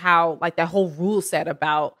interesting, like how like that whole rule set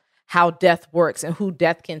about how death works and who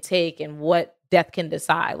death can take and what death can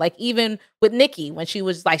decide. Like even with Nikki, when she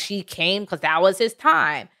was like, she came because that was his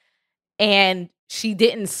time. And she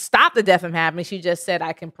didn't stop the death from happening. She just said,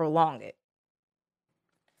 I can prolong it.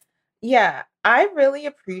 Yeah, I really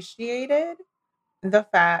appreciated the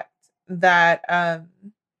fact that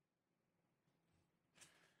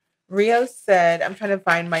Rio said, I'm trying to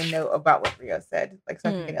find my note about what Rio said, like, so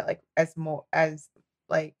I can get it like as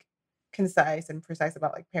like concise and precise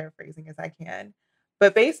about like paraphrasing as I can.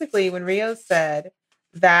 But basically, when Rio said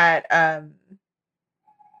that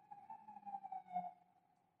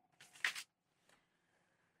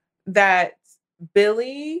that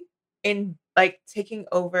Billy, in like taking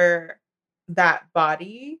over that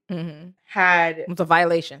body, had it was a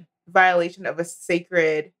violation of a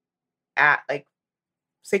sacred act,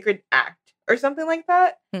 or something like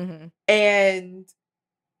that. And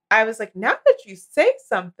I was like, now that you say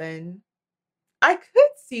something, I could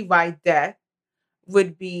see why death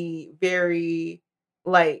would be very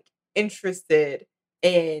like interested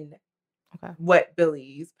in what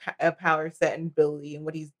Billy's power set and Billy and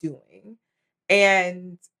what he's doing.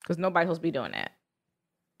 And because nobody else be doing that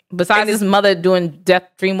besides his mother doing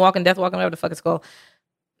dream walking, death walking, whatever the fuck it's called.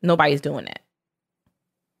 Nobody's doing that.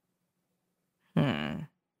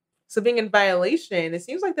 So being in violation, it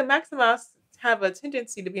seems like the Maximoffs have a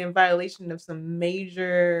tendency to be in violation of some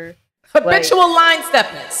major habitual line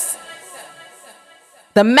steppers.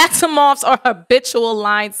 The Maximoffs are habitual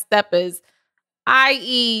line steppers,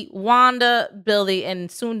 i.e. Wanda, Billy, and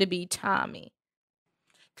soon to be Tommy.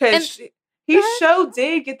 Because he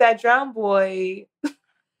did get that drowned boy.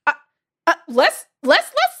 Let's touch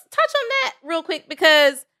on that real quick,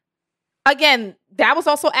 because again, that was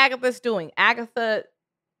also Agatha's doing. Agatha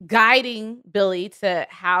guiding Billy to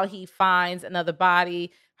how he finds another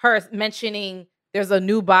body. Her mentioning there's a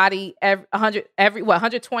new body every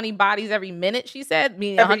 120 bodies every minute, she said,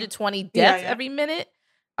 meaning 120 deaths every minute.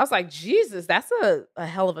 I was like, Jesus, that's a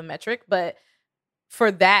hell of a metric. But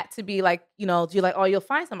for that to be like, you're like, oh, you'll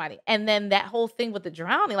find somebody. And then that whole thing with the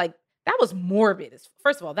drowning, like, that was morbid.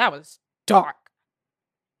 First of all, that was dark.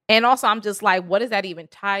 And also, I'm just like, what is that even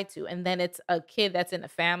tied to? And then it's a kid that's in a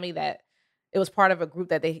family that it was part of a group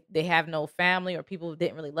that they have no family, or people who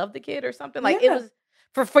didn't really love the kid or something. Like, it was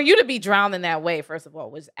for you to be drowned in that way, first of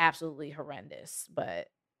all, was absolutely horrendous. But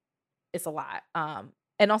it's a lot.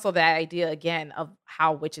 And also that idea again of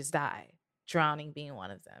how witches die, drowning being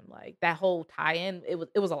one of them. Like that whole tie-in, it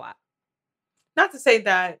was a lot. Not to say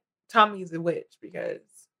that Tommy's a witch, because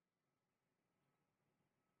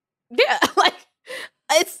Yeah, like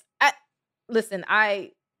it's. Listen,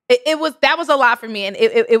 it was that was a lot for me, and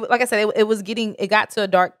it like I said, it got to a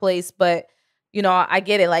dark place, but you know I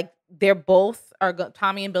get it. Like they're both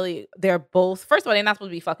Tommy and Billy. They're both, first of all, they're not supposed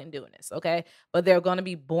to be fucking doing this, okay? But they're going to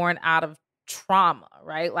be born out of trauma,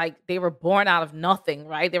 right? Like they were born out of nothing,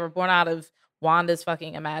 right? They were born out of Wanda's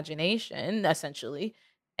fucking imagination, essentially,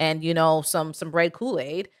 and you know some red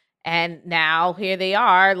Kool-Aid. And now here they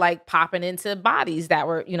are, like popping into bodies that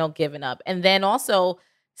were, you know, given up. And then also,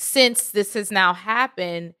 since this has now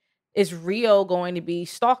happened, is Rio going to be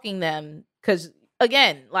stalking them? Because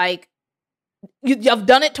again, like you've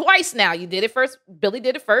done it twice now. You did it first. Billy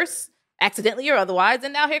did it first, accidentally or otherwise,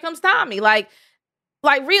 and now here comes Tommy. Like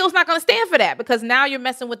Rio's not going to stand for that, because now you're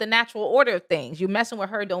messing with the natural order of things. You're messing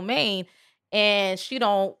with her domain, and she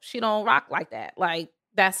don't rock like that. Like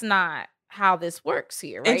that's not how this works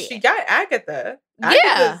here, right? And she got Agatha. Yeah.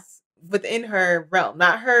 Agatha's within her realm,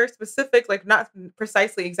 not her specific, like not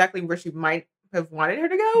precisely exactly where she might have wanted her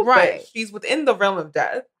to go, right? But she's within the realm of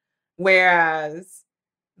death, whereas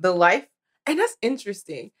the life, and that's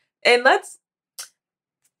interesting. And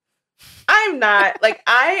I'm not like,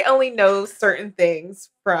 I only know certain things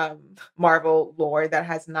from Marvel lore that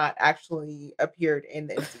has not actually appeared in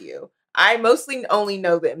the MCU. I mostly only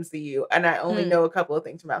know the MCU, and I only know a couple of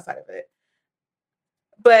things from outside of it.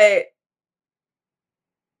 But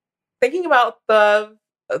thinking about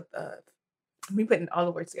me putting all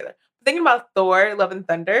the words together. Thinking about Thor: Love and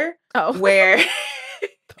Thunder, where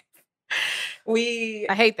I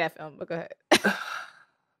hate that film, but go ahead.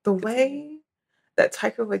 The way that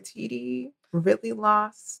Taika Waititi really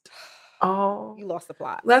lost all. You lost the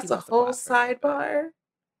plot. That's a whole sidebar.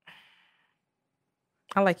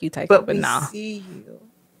 I like you, Taika, but we see you,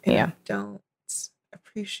 and I don't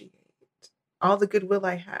appreciate all the goodwill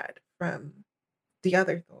I had from the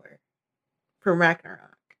other Thor, from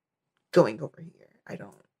Ragnarok, going over here.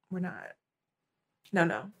 We're not.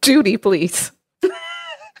 No. Judy, please.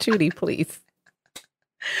 Judy, please.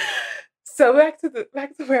 So back to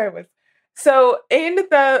where I was. So in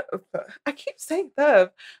I keep saying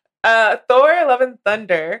Thor: Love and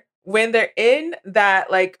Thunder, when they're in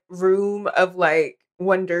that like room of like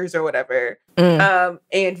wonders or whatever,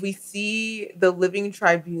 and we see the living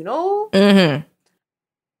tribunal.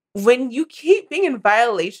 When you keep being in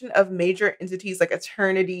violation of major entities like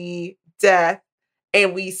eternity, death,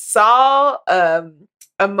 and we saw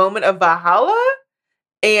a moment of Valhalla,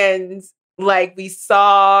 and like we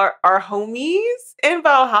saw our homies in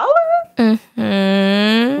Valhalla,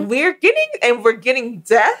 we're getting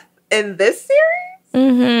death in this series.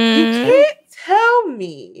 You can't tell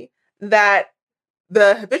me that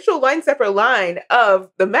the habitual line separate line of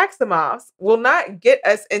the Maximoffs will not get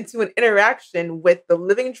us into an interaction with the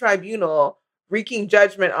living tribunal, wreaking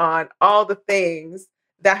judgment on all the things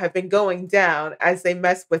that have been going down as they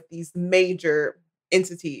mess with these major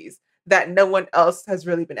entities that no one else has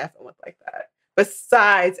really been effing with like that,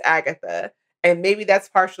 besides Agatha. And maybe that's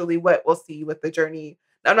partially what we'll see with the journey.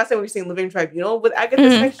 Now, I'm not saying we're seeing living tribunal with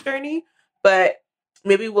Agatha's next journey, but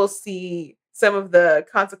maybe we'll see some of the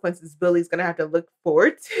consequences Billy's going to have to look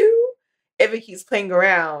forward to if he keeps playing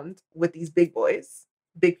around with these big boys,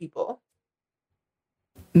 big people.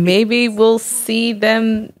 Maybe we'll see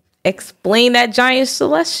them explain that giant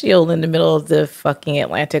celestial in the middle of the fucking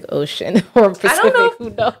Atlantic Ocean or Pacific. I don't know. Who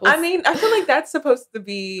knows? I mean, I feel like that's supposed to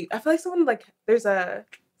be. I feel like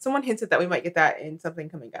someone hinted that we might get that in something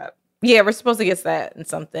coming up. Yeah, we're supposed to get that in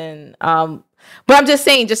something. But I'm just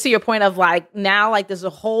saying, just to your point of like now, like there's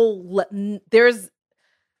there's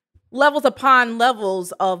levels upon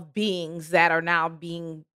levels of beings that are now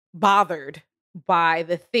being bothered by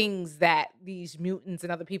the things that these mutants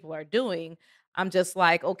and other people are doing. I'm just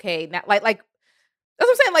like, okay, now like that's what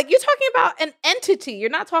I'm saying. Like you're talking about an entity. You're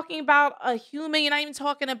not talking about a human. You're not even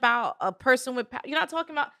talking about a person with power. You're not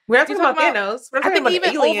talking about. We're not talking about Thanos. We're not talking about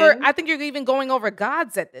an alien. I think you're even going over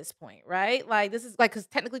gods at this point, right? Like this is like, because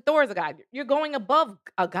technically Thor is a god. You're going above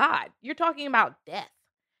a god. You're talking about death.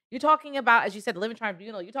 You're talking about, as you said, the living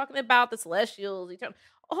tribunal. You're talking about the celestials.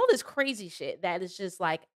 All this crazy shit that is just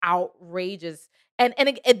like outrageous. And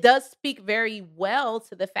it does speak very well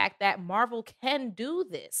to the fact that Marvel can do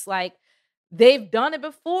this. Like they've done it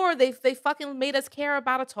before. They fucking made us care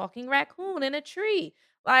about a talking raccoon in a tree.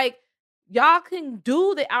 Like y'all can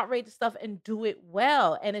do the outrageous stuff and do it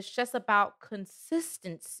well. And it's just about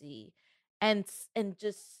consistency and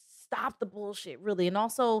just stop the bullshit, really. And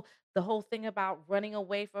also the whole thing about running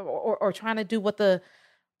away from or trying to do what the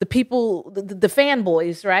people, the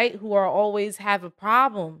fanboys, right, who are always have a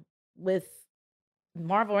problem with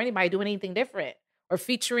Marvel or anybody doing anything different or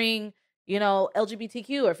featuring,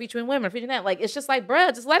 LGBTQ or featuring women or featuring that. Like, it's just like,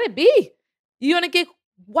 bruh, just let it be. You're gonna get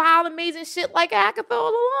wild, amazing shit like Agatha all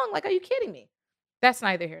along. Like, are you kidding me? That's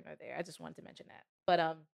neither here nor there. I just wanted to mention that.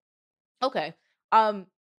 But okay.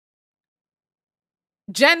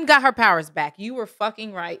 Jen got her powers back. You were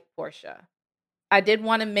fucking right, Portia. I did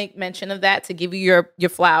want to make mention of that to give you your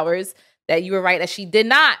flowers, that you were right, that she did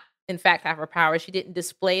not, in fact, have her powers. She didn't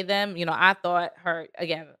display them. I thought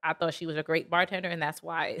she was a great bartender, and that's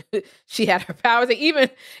why she had her powers.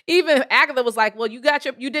 And even Agatha was like, well, you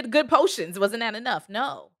did good potions. Wasn't that enough?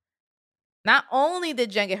 No. Not only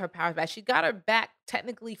did Jen get her powers back, she got her back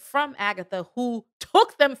technically from Agatha, who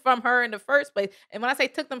took them from her in the first place. And when I say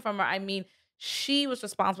took them from her, I mean she was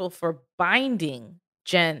responsible for binding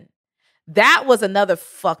Jen. That was another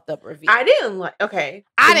fucked up reveal. I didn't like. Okay,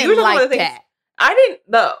 I didn't like that. I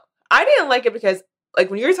didn't like it because, like,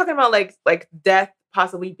 when you were talking about like death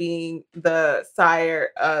possibly being the sire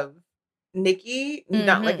of Nikki,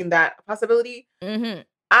 not liking that possibility. Mm-hmm.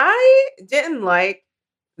 I didn't like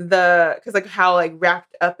because like how like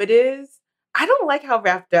wrapped up it is. I don't like how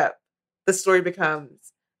wrapped up the story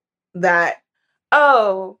becomes. That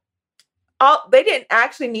they didn't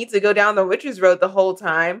actually need to go down the witch's road the whole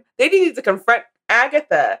time. They didn't need to confront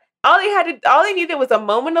Agatha. All they needed was a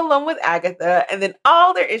moment alone with Agatha, and then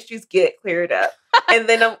all their issues get cleared up. And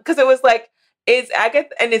then, because it was like, is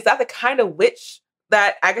Agatha, and is that the kind of witch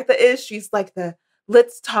that Agatha is? She's like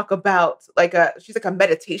let's talk about, she's like a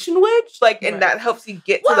meditation witch, and that helps you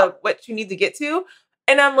get to what you need to get to.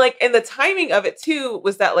 And I'm like, and the timing of it too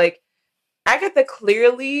was that like Agatha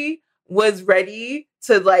clearly was ready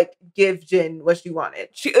to like give Jen what she wanted.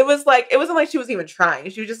 It wasn't like she was even trying.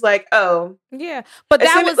 She was just like, oh yeah. But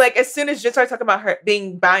as soon as Jen started talking about her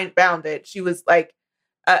being bounded, she was like,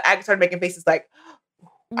 Agatha started making faces like,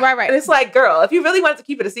 right. And it's like, girl, if you really wanted to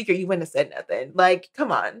keep it a secret, you wouldn't have said nothing. Like,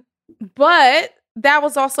 come on. But that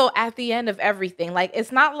was also at the end of everything. Like,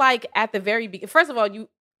 it's not like at the very beginning. First of all,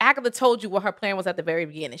 Agatha told you what her plan was at the very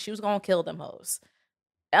beginning. She was gonna kill them hoes,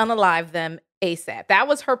 unalive them ASAP. That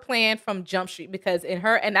was her plan from Jump Street, because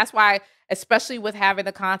and that's why, especially with having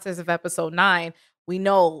the context of episode 9, we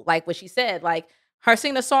know, like what she said, like her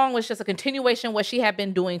singing the song was just a continuation of what she had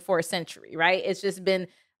been doing for a century, right? It's just been,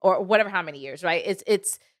 or whatever, how many years, right?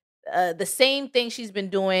 It's the same thing she's been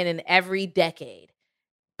doing in every decade.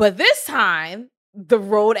 But this time, the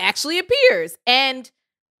road actually appears. And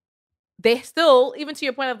they still, even to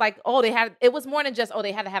your point of like, it was more than just,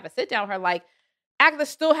 they had to have a sit down with her. Like, Agatha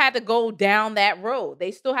still had to go down that road.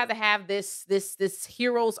 They still had to have this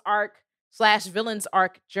hero's arc / villain's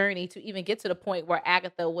arc journey to even get to the point where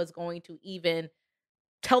Agatha was going to even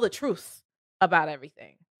tell the truth about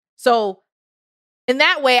everything. So in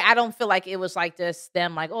that way, I don't feel like it was like just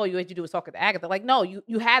them like, oh, you had to do was talking to Agatha. Like, no,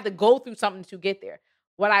 you had to go through something to get there.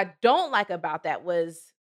 What I don't like about that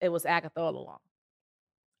was it was Agatha all along.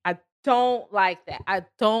 I don't like that. I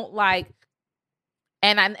don't like.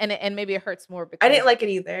 And maybe it hurts more because I didn't like it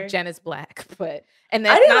either. Jen is black,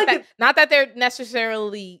 not that they're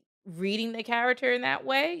necessarily reading the character in that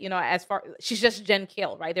way. As far, she's just Jen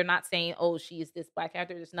Kale, right? They're not saying, oh, she's this black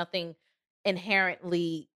character. There's nothing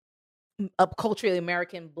inherently culturally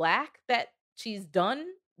American black that she's done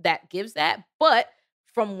that gives that. But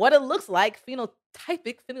from what it looks like,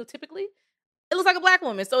 phenotypically, it looks like a black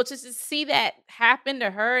woman. So just to see that happen to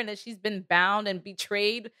her and that she's been bound and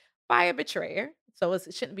betrayed by a betrayer. So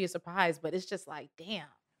it shouldn't be a surprise, but it's just like, damn.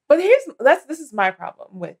 But this is my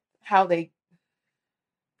problem with how they,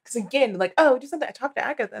 because again, like, oh, just something I talked to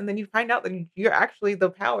Agatha, and then you find out that you're actually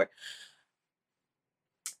the power.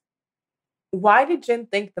 Why did Jen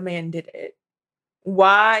think the man did it?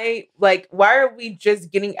 Why are we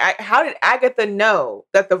just getting, how did Agatha know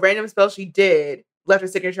that the random spell she did left her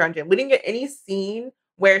signature on Jen? We didn't get any scene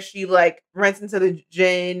where she like runs into the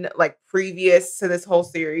Jen like previous to this whole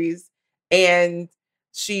series, and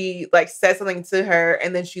she like says something to her,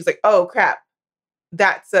 and then she's like, oh crap,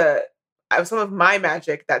 that's some of my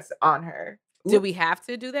magic that's on her. Do we have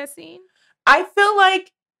to do that scene? I feel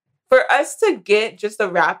like for us to get just a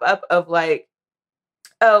wrap up of like,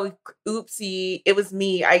 oh, oopsie, it was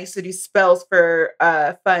me. I used to do spells for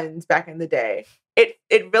funds back in the day. It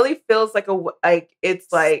really feels like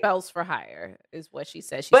it's like spells for hire is what she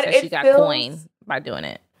said. She said she got coin by doing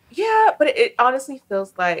it. Yeah, but it honestly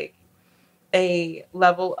feels like a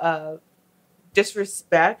level of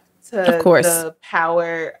disrespect to the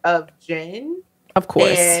power of Jen. Of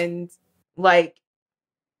course. And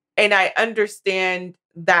And I understand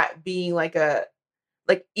that being like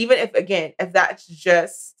even if that's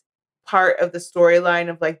just part of the storyline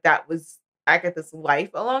of like that was Agatha's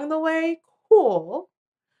life along the way, cool.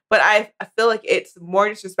 But I feel like it's more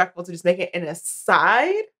disrespectful to just make it an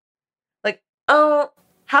aside. Like, oh,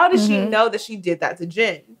 how did she know that she did that to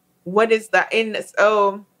Jen? What is that?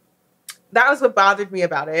 So that was what bothered me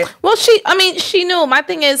about it. Well, she knew. My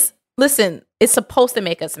thing is, listen, it's supposed to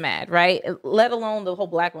make us mad, right? Let alone the whole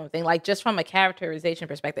black woman thing. Like, just from a characterization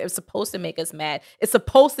perspective, it's supposed to make us mad. It's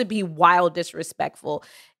supposed to be wild, disrespectful.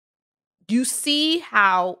 You see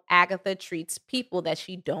how Agatha treats people that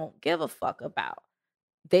she don't give a fuck about.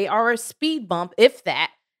 They are a speed bump, if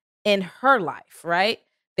that, in her life, right?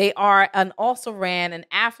 They are an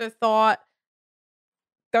afterthought,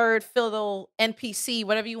 third fiddle NPC,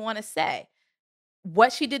 whatever you want to say.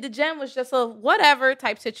 What she did to Jen was just a whatever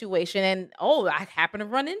type situation. And I happen to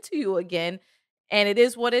run into you again. And it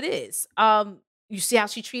is what it is. You see how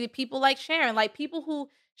she treated people like Sharon, like people who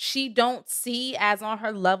she don't see as on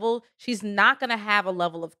her level. She's not gonna have a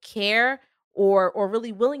level of care or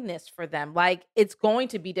really willingness for them. Like, it's going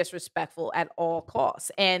to be disrespectful at all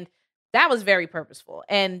costs. And that was very purposeful.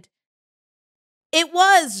 And it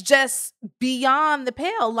was just beyond the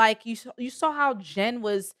pale. Like, you saw how Jen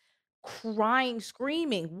was crying,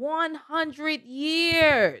 screaming. 100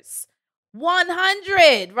 years.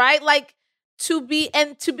 100, right? Like, to be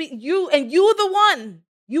you, and you were the one.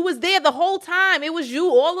 You was there the whole time. It was you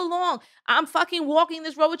all along. I'm fucking walking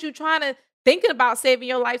this road with you, thinking about saving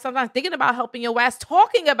your life, sometimes thinking about helping your ass,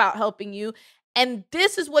 talking about helping you. And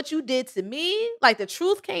this is what you did to me. Like, the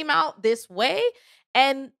truth came out this way.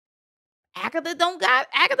 And Agatha don't got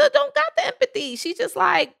the empathy. She's just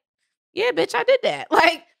like, yeah, bitch, I did that.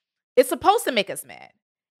 Like, it's supposed to make us mad.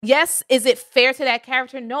 Yes, is it fair to that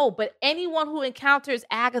character? No, but anyone who encounters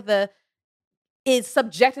Agatha is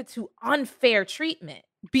subjected to unfair treatment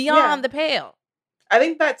beyond the pale. I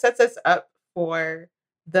think that sets us up for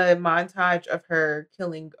the montage of her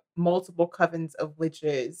killing multiple covens of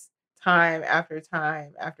witches time after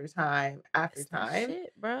time after time after time.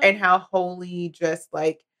 Shit, bro. And how Holy just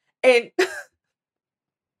like, and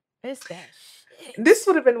it's that shit. This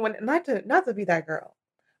would have been one, not to be that girl,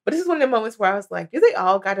 but this is one of the moments where I was like, do they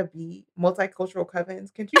all gotta be multicultural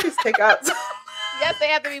covens? Can you just take out? Yes, they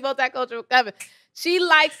have to be multicultural covens. She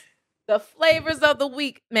likes the flavors of the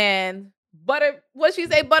week, man. Butter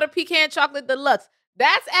pecan chocolate deluxe.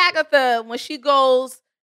 That's Agatha when she goes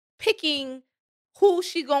picking who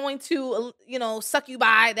she going to, suck you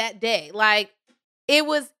by that day. Like, it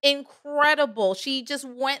was incredible. She just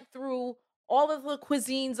went through all of the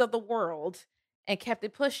cuisines of the world and kept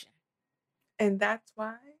it pushing. And that's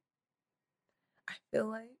why I feel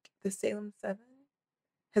like the Salem 7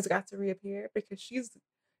 has got to reappear, because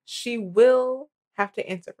she will have to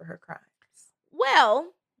answer for her crimes.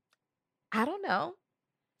 Well, I don't know.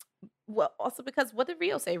 Well, also because what did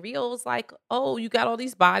Rio say? Rio was like, oh, you got all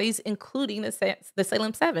these bodies, including the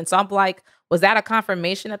Salem 7. So I'm like, was that a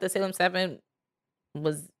confirmation that the Salem 7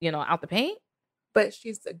 was, out the paint? But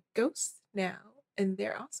she's a ghost now, and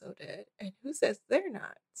they're also dead. And who says they're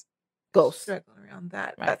not ghosts struggling around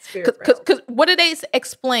that? Right. That spirit. Because what did they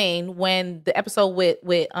explain when the episode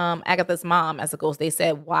with Agatha's mom as a ghost? They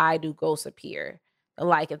said, why do ghosts appear?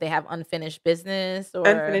 Like, if they have unfinished business,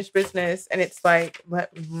 and it's like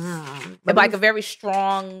like a very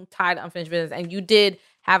strong tie to unfinished business. And you did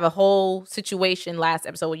have a whole situation last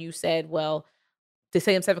episode where you said, well, the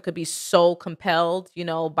Salem 7 could be so compelled,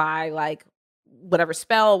 by like whatever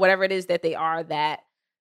spell, whatever it is that they are, that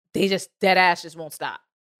they just dead ass just won't stop.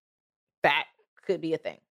 That could be a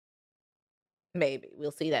thing. Maybe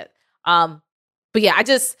we'll see that. But yeah,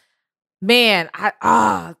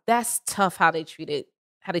 that's tough how they treated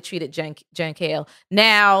Jen Kale.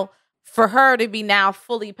 Now, for her to be now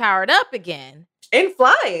fully powered up again and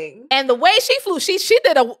flying, and the way she flew, she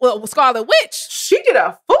did a Scarlet Witch. She did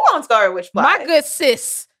a full on Scarlet Witch fly. My good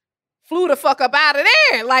sis flew the fuck up out of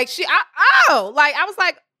there. Like, I was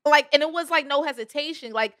like, and it was like no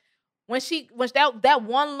hesitation. Like, when that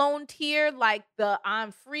one lone tear, like the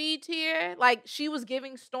I'm free tear, like she was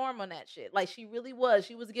giving Storm on that shit. Like, she really was.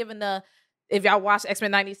 She was giving if y'all watch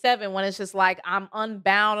X-Men 97, when it's just like, I'm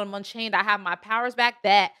unbound, I'm unchained, I have my powers back.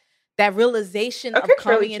 That realization of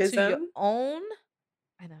coming into your own.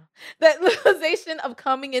 I know. That realization of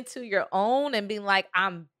coming into your own and being like,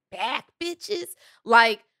 I'm back, bitches.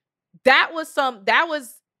 Like, that was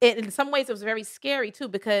in some ways it was very scary too,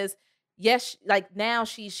 because yes, like now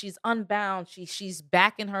she's unbound, she's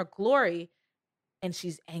back in her glory, and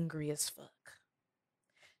she's angry as fuck.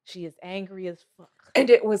 She is angry as fuck. And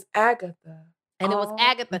it was Agatha. And it was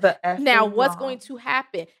Agatha. The Now, effing what's wrong. going to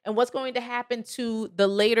happen? And what's going to happen to the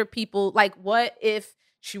later people? Like, what if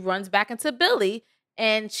she runs back into Billy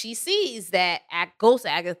and she sees that Ghost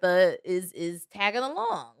Agatha is tagging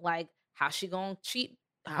along? Like, how's she gonna treat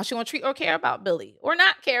or care about Billy or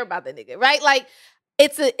not care about the nigga? Right? Like,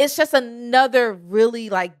 it's just another really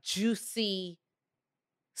like juicy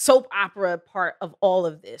soap opera part of all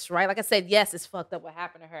of this, right? Like I said, yes, it's fucked up what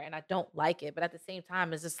happened to her, and I don't like it. But at the same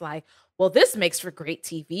time, it's just like, well, this makes for great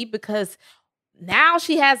TV because now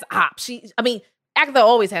she has ops. Agatha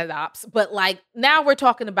always has ops, but like now we're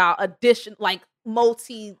talking about addition, like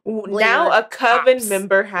multi. Now a coven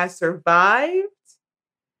member has survived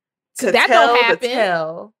to that tell don't happen. the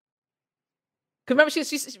tale. Because remember,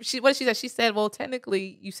 she what did she say? She said, "Well,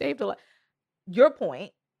 technically, you saved a life." Your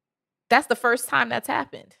point. That's the first time that's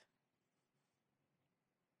happened.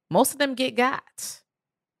 Most of them got.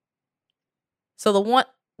 So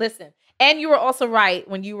listen, and you were also right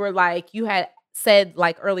when you were like, you had said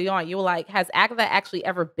like early on, you were like, has Agatha actually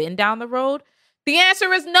ever been down the road? The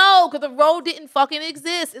answer is no, because the road didn't fucking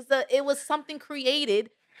exist. It was something created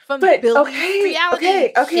from Billy's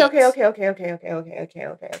reality. Okay.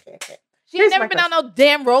 She had never been on no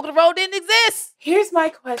damn road. The road didn't exist. Here's my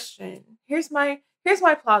question. Here's my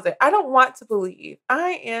closet. I don't want to believe.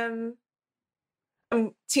 I'm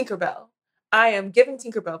Tinkerbell. I am giving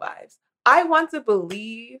Tinkerbell vibes. I want to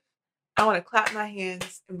believe. I want to clap my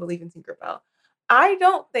hands and believe in Tinkerbell. I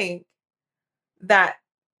don't think that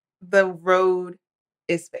the road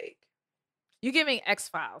is fake. You giving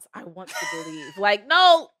X-Files. I want to believe. Like,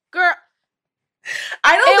 no, girl.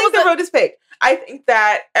 I don't think the road is fake. I think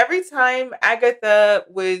that every time Agatha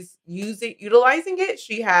was utilizing it,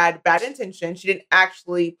 she had bad intention. She didn't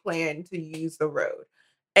actually plan to use the road.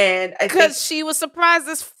 And because she was surprised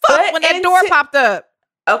as fuck when that door popped up.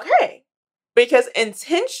 Okay. Because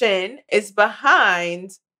intention is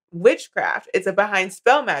behind witchcraft. It's behind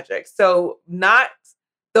spell magic. So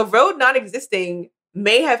the road not existing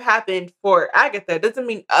may have happened for Agatha. It doesn't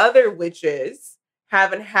mean other witches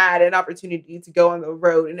haven't had an opportunity to go on the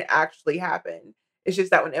road and it actually happened. It's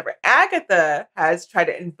just that whenever Agatha has tried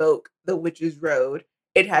to invoke the witch's road,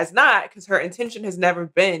 it has not, because her intention has never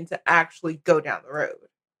been to actually go down the road.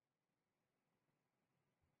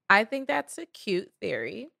 I think that's a cute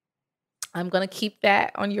theory. I'm going to keep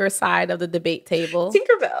that on your side of the debate table.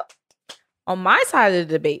 Tinkerbell. On my side of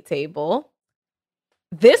the debate table,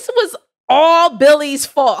 this was all Billy's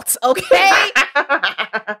fault, okay?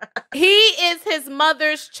 He is his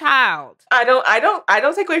mother's child. I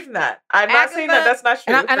don't take away from that. I'm not saying that's not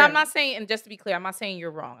true. And I'm not saying, and just to be clear, I'm not saying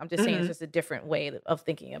you're wrong. I'm just saying it's just a different way of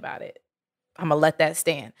thinking about it. I'm going to let that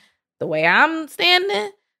stand. The way I'm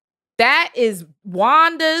standing, that is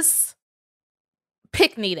Wanda's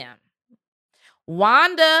pick-me them.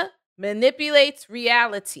 Wanda manipulates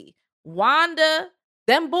reality. Wanda,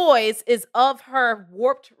 them boys, is of her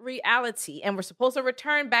warped reality. And we're supposed to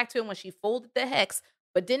return back to it when she folded the hex,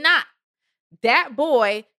 but did not. That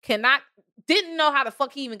boy didn't know how the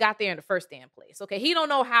fuck he even got there in the first damn place. Okay, he don't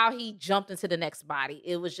know how he jumped into the next body.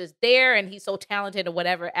 It was just there, and he's so talented or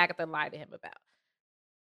whatever Agatha lied to him about.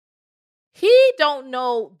 He don't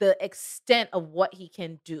know the extent of what he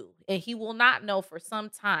can do, and he will not know for some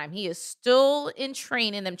time. He is still in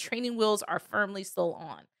training. Them training wheels are firmly still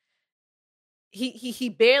on. He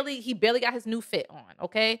barely got his new fit on.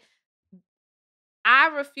 Okay, I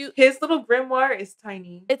refuse. His little grimoire is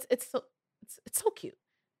tiny. It's so cute.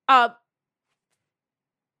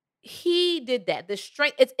 He did that. The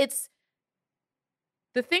strength. It's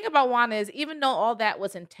the thing about Wanda is, even though all that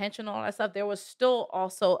was intentional and stuff, there was still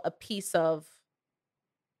also a piece of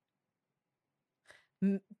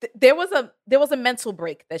there was a mental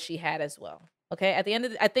break that she had as well. Okay, at the end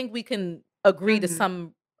of I think we can agree to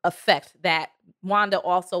some effect that Wanda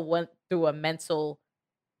also went through a mental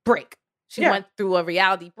break. She went through a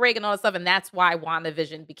reality break and all that stuff, and that's why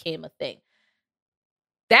WandaVision became a thing.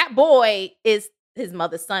 That boy is his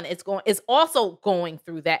mother's son. Is also going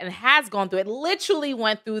through that and has gone through it. Literally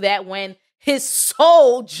went through that when his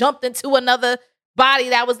soul jumped into another body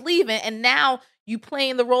that was leaving, and now you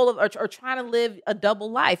playing the role of or trying to live a double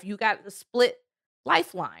life. You got the split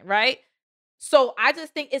lifeline, right? So I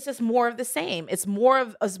just think it's just more of the same. It's more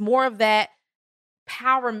of that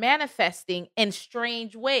power manifesting in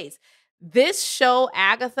strange ways. This show,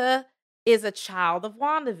 Agatha, is a child of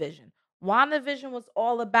WandaVision. WandaVision was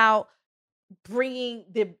all about bringing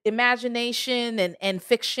the imagination and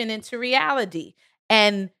fiction into reality,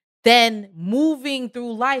 and then moving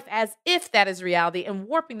through life as if that is reality and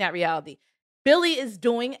warping that reality. Billy is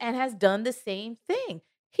doing and has done the same thing.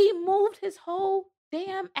 He moved his whole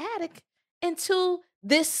damn attic into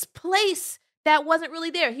this place that wasn't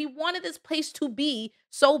really there. He wanted this place to be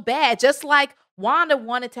so bad, just like Wanda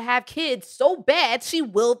wanted to have kids so bad, she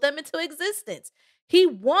willed them into existence. He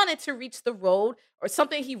wanted to reach the road or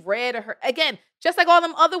something he read or heard. Again, just like all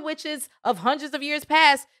them other witches of hundreds of years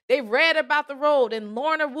past, they read about the road, and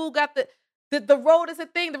Lorna Wu got the road is a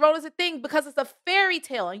thing. The road is a thing because it's a fairy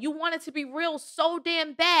tale, and you want it to be real so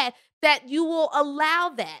damn bad that you will allow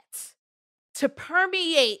that to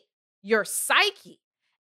permeate your psyche.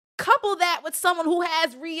 Couple that with someone who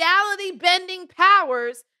has reality bending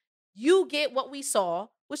powers, you get what we saw,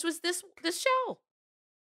 which was this show.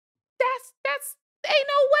 That's ain't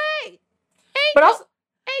no way.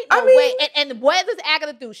 Ain't no way. And what does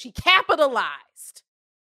Agatha do? She capitalized.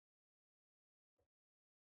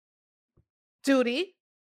 Judy.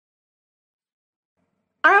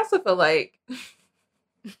 I also feel like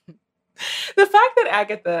the fact that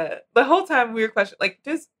Agatha, the whole time we were questioning, like,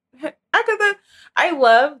 just Agatha, I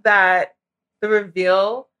love that the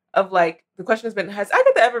reveal of, like, the question has been, has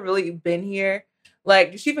Agatha ever really been here?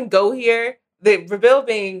 Like, did she even go here? The reveal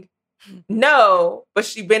being, no, but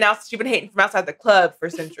she's been hating from outside the club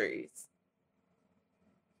for centuries.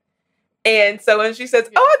 And so when she says,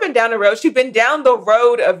 oh, I've been down the road, she's been down the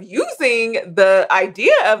road of using the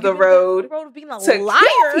idea of the road of being a to liar.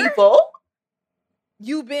 kill people.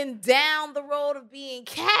 You've been down the road of being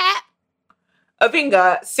cat. Of being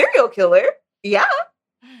a serial killer. Yeah.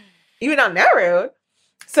 Even on that road.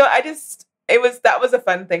 So that was a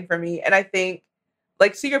fun thing for me. And I think,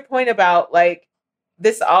 like, to your point about, like,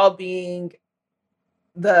 this all being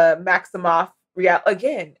the Maximoff reality,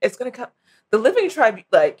 again, it's going to come, the Living Tribe,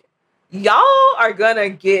 like, y'all are going to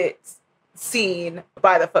get seen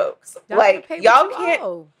by the folks. Like, y'all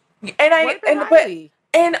can't,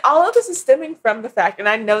 and all of this is stemming from the fact, and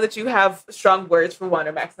I know that you have strong words for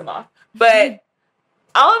Wanda Maximoff, but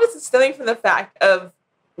all of this is stemming from the fact of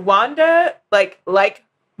Wanda, like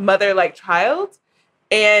mother, like child,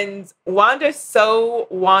 and Wanda so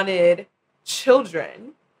wanted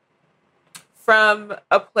children from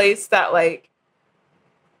a place that, like,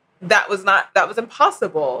 that was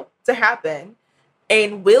impossible to happen,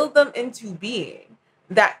 and willed them into being,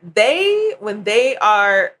 that they, when they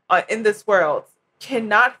are in this world,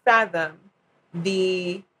 cannot fathom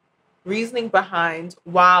the reasoning behind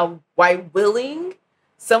why willing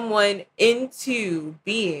someone into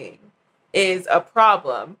being is a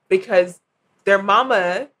problem, because their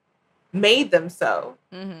mama made them so.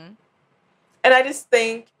 Mm-hmm. And I just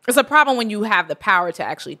think it's a problem when you have the power to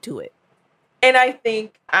actually do it. And I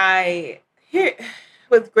think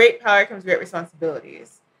with great power comes great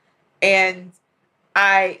responsibilities. And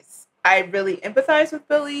I really empathize with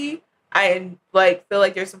Billy. I, like, feel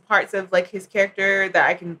like there's some parts of, like, his character that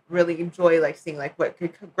I can really enjoy, like, seeing, like, what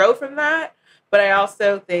could grow from that. But I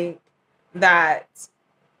also think that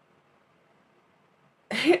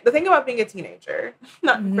the thing about being a teenager,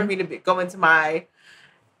 not for me to go into my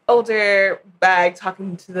older bag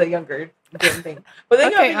talking to the younger damn thing. But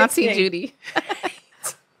then okay, Auntie Judy.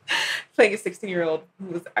 Playing a 16-year-old who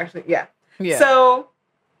was actually, yeah. So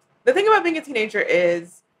the thing about being a teenager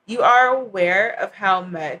is you are aware of how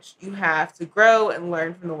much you have to grow and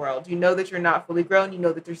learn from the world. You know that you're not fully grown. You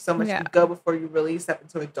know that there's so much to go before you really step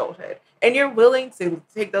into adulthood. And you're willing to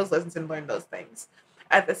take those lessons and learn those things.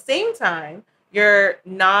 At the same time, you're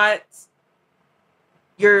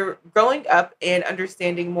growing up and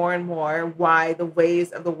understanding more and more why the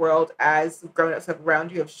ways of the world as grown-ups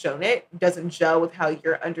around you have shown it doesn't gel with how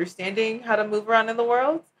you're understanding how to move around in the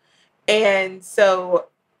world. And so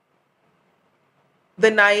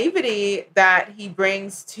the naivety that he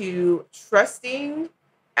brings to trusting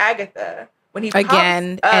Agatha when he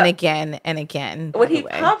again and again, when he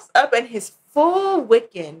pops up in his full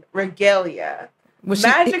Wiccan regalia,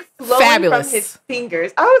 magic flowing from his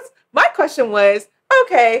fingers. My question was,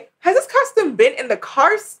 okay, has this costume been in the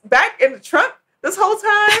car back in the trunk this whole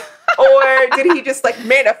time? Or did he just, like,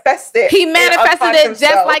 manifest it? He manifested it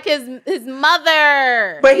just like his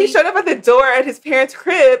mother. But he showed up at the door at his parents'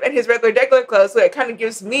 crib in his regular clothes, so it kind of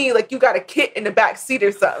gives me, like, you got a kit in the back seat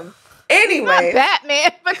or something. Anyway.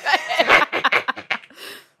 Batman.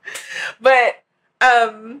 But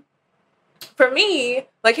for me,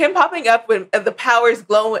 like, him popping up with the powers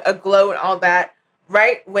aglow and all that,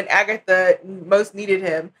 right when Agatha most needed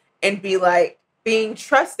him, and being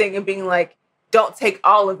trusting and being like, don't take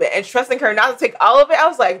all of it, and trusting her not to take all of it. I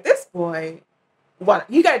was like, this boy,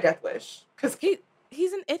 you got a death wish. Because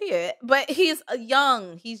he's an idiot, but he's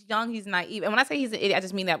young. He's young. He's naive. And when I say he's an idiot, I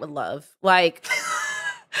just mean that with love. Like,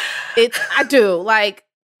 I do. Like,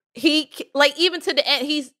 even to the end,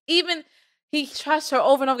 he trusts her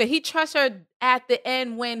over and over again. He trusts her at the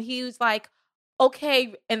end when he was like,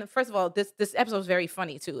 okay. And first of all, this episode was very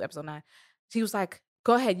funny too. Episode 9. She was like,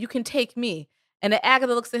 "Go ahead, you can take me." And then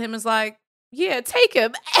Agatha looks at him and is like, "Yeah, take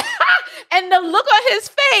him." And the look on his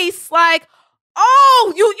face, like,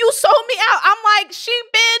 "Oh, you sold me out." I'm like, "She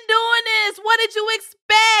been doing this. What did you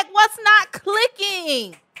expect? What's not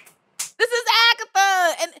clicking? This is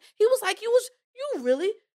Agatha." And he was like, you really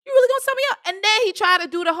gonna sell me out?" And then he tried to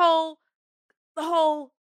do the whole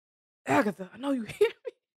Agatha, I know you hear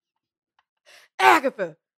me.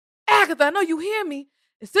 Agatha, I know you hear me.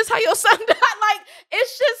 Is this how your son died? Like,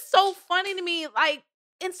 it's just so funny to me. Like,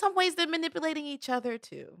 in some ways, they're manipulating each other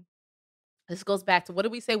too. This goes back to, what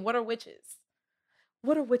did we say? What are witches?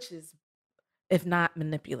 What are witches if not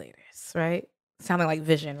manipulators, right? Sounding like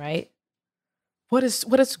Vision, right? What is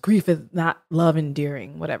grief if not love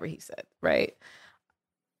endearing? Whatever he said, right?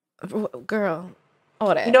 Girl,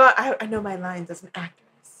 all that. You know, I know my lines as an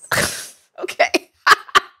actress. Okay.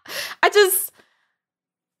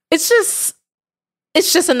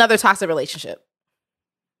 It's just another toxic relationship.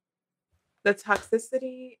 The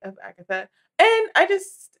toxicity of Agatha. And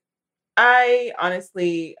I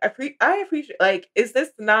honestly, I appreciate, like, is this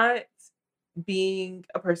not being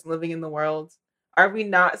a person living in the world? Are we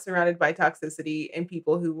not surrounded by toxicity and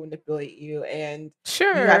people who manipulate you, and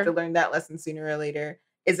Sure, you have to learn that lesson sooner or later?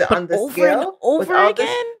 Is it but on the over scale and over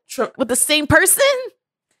again with the same person?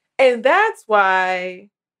 And that's why.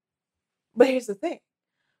 But here's the thing: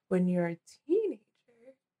 when you're a teenager,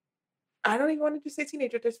 I don't even want to just say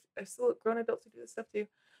teenager. There's still grown adults who do this stuff too.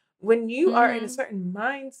 When you are in a certain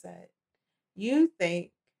mindset, you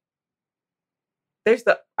think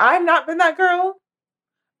I've not been that girl,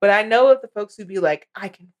 but I know of the folks who be like, I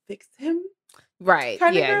can fix him. Right.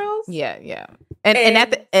 Kind of Yeah. girls. Yeah.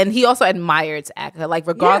 And he also admires Agatha. Like,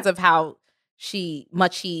 regardless of how he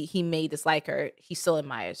may dislike her, he still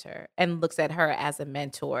admires her and looks at her as a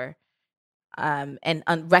mentor,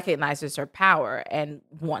 and recognizes her power and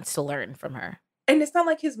wants to learn from her. And it's not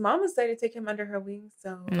like his mom was there to take him under her wing.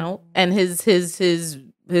 So no. And his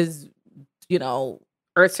you know,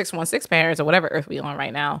 Earth 616 parents or whatever Earth we on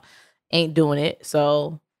right now ain't doing it.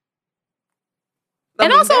 So,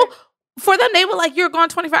 and also for them, they were like, "You're gone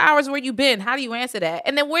 24 hours. Where you been? How do you answer that?"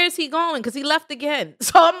 And then where's he going? Because he left again.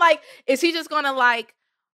 So I'm like, is he just gonna, like,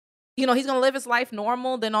 you know, he's gonna live his life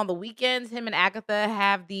normal? Then on the weekends, him and Agatha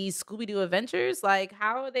have these Scooby-Doo adventures. Like,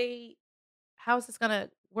 how is this gonna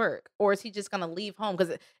work? Or is he just gonna leave home?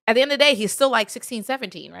 Because at the end of the day, he's still like 16,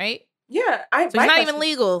 17, right? Yeah, so he's not even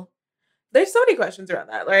legal. There's so many questions around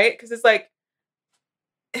that, right? Because it's like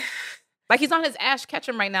he's on his Ash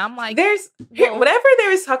Ketchum right now. I'm like,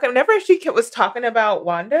 whenever she was talking about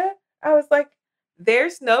Wanda, I was like,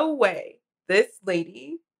 there's no way this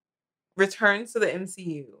lady returns to the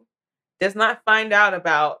MCU, does not find out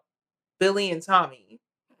about Billy and Tommy,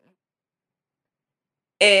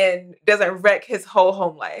 and doesn't wreck his whole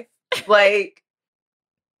home life. Like,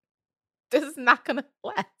 this is not gonna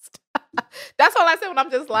last. That's all I said when I'm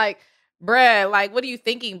just like, bruh, like, what are you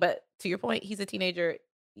thinking? But to your point, he's a teenager.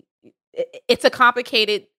 It's a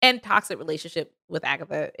complicated and toxic relationship with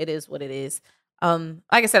Agatha. It is what it is. Like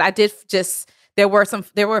I said, there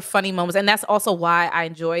were funny moments, and that's also why I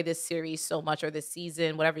enjoy this series so much, or this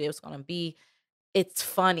season, whatever it was going to be. It's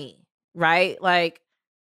funny, right? Like,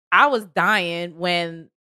 I was dying when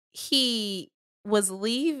he was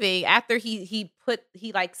leaving after he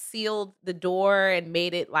like sealed the door and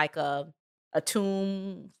made it like a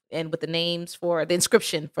tomb, and with the names for the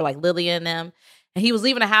inscription for like Lily and them. And he was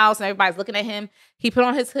leaving the house and everybody's looking at him. He put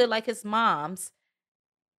on his hood like his mom's,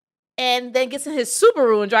 and then gets in his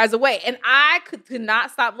Subaru and drives away. And I could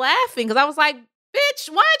not stop laughing because I was like, bitch,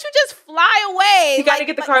 why don't you just fly away? He got to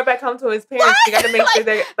get the car back home to his parents. He got to make sure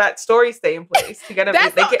that story stay in place. He got to.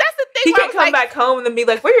 That's the thing. He can't come back home and then be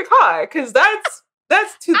like, "Where's your car?" Because that's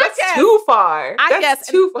too far. That's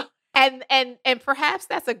too far. And perhaps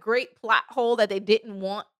that's a great plot hole that they didn't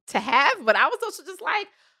want to have. But I was also just like,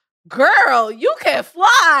 girl, you can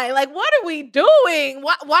fly. Like, what are we doing?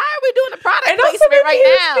 Why are we doing the product placement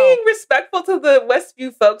right now? Being respectful to the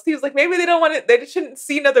Westview folks. He was like, maybe they don't want it. They shouldn't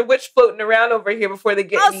see another witch floating around over here before they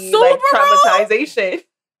get any like traumatization.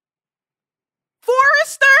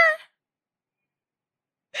 Forrester.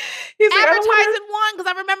 He's like, advertising one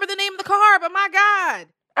because I remember the name of the car, but my God,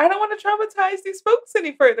 I don't want to traumatize these folks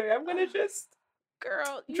any further. I'm gonna just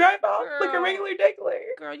drive off like a regular degular.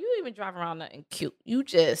 Girl, you don't even drive around nothing cute.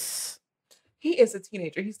 He is a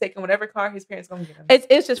teenager. He's taking whatever car his parents gonna give him.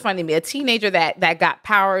 It's just funny to me. A teenager that got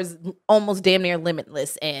powers almost damn near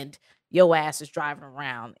limitless, and your ass is driving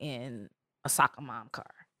around in a soccer mom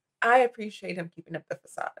car. I appreciate him keeping up the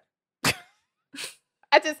facade.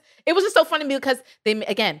 It was just so funny because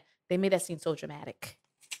they they made that scene so dramatic.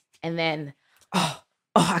 And then,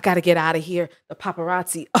 I got to get out of here. The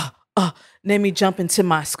paparazzi. Let me jump into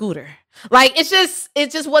my scooter. Like, it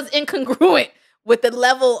just was incongruent with the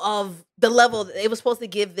level. It was supposed to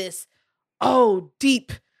give this,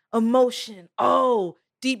 deep emotion.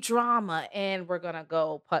 Deep drama. And we're going to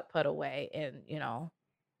go put away. And,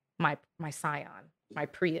 my Scion, my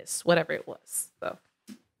Prius, whatever it was. So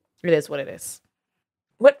it is what it is.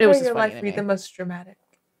 What It part was of just your funny life to were you me. the most dramatic?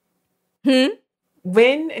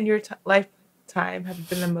 When in your lifetime have you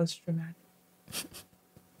been the most dramatic?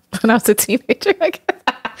 I was a teenager, I guess.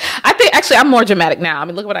 I think actually I'm more dramatic now. I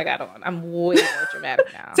mean, look what I got on. I'm way more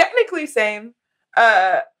dramatic now. Technically, same.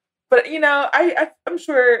 But I'm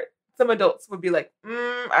sure some adults would be like,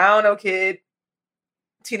 I don't know, kid.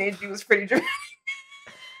 Teenage you was pretty dramatic.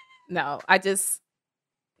 No, I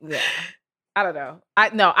don't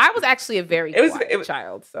know. I was actually a very quiet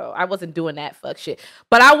child, so I wasn't doing that fuck shit.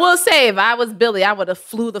 But I will say, if I was Billy, I would have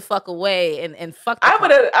flew the fuck away and fucked. I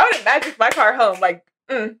would have magicked my car home, like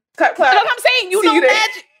clap. That's what I'm saying. You know,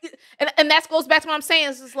 magic, and that goes back to what I'm saying.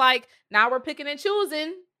 It's just like now we're picking and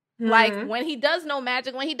choosing. Mm-hmm. Like when he does know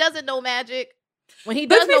magic, when he doesn't know magic, when he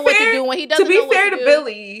does know what to do, when he doesn't know what to do. To be fair to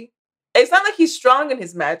Billy, it's not like he's strong in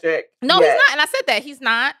his magic. No, he's not. And I said that he's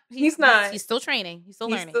not. He's not. He's still training. He's still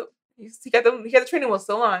learning. He got the training wheel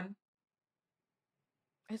still on.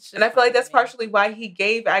 And I feel like that's partially why he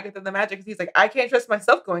gave Agatha the magic, because he's like, I can't trust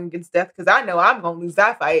myself going against death because I know I'm going to lose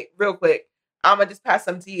that fight real quick. I'm going to just pass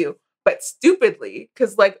them to you. But stupidly,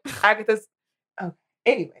 because like Agatha's... Oh,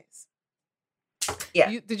 anyways.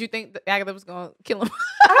 Yeah. Did you think that Agatha was going to kill him?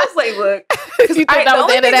 I was like, look. You thought that was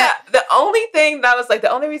the end of that? The only thing that was like,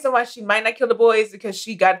 the only reason why she might not kill the boy is because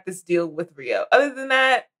she got this deal with Rio. Other than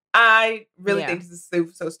that, I really think this is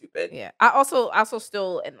so stupid. Yeah. I also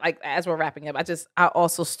still, and like as we're wrapping up, I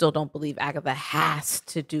also still don't believe Agatha has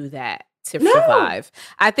to do that to survive.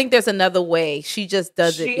 I think there's another way. She just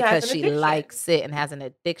does it because she likes it and has an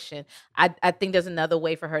addiction. I think there's another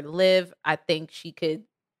way for her to live. I think she could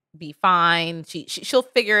be fine. She'll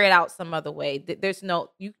figure it out some other way. There's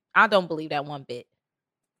I don't believe that one bit.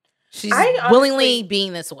 She's willingly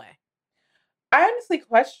being this way. I honestly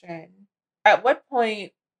question at what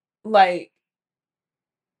point, like,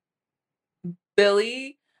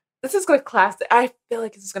 Billy, this is going to classic. I feel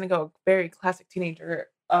like this is going to go a very classic teenager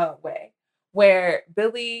way, where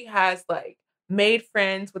Billy has like made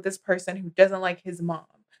friends with this person who doesn't like his mom,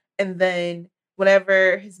 and then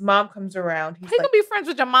whenever his mom comes around, he's gonna be friends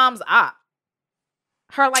with your mom's op.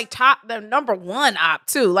 Her like the number one op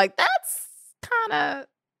too. Like that's kind of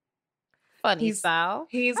funny style.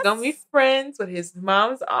 He's gonna be friends with his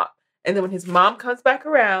mom's op. And then when his mom comes back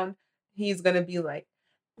around, he's going to be like,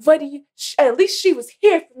 at least she was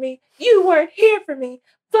here for me. You weren't here for me.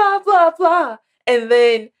 Blah, blah, blah. And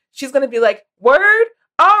then she's going to be like, word?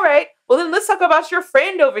 All right. Well, then let's talk about your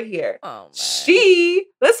friend over here. Oh, man.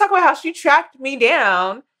 Let's talk about how she tracked me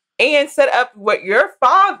down and set up what your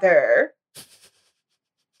father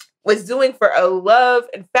was doing for a love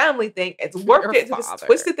and family thing. It's worked it into this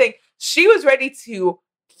twisted thing. She was ready to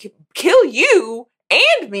kill you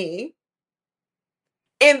and me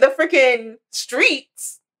in the freaking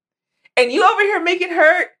streets, and you over here making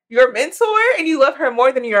her your mentor, and you love her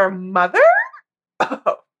more than your mother.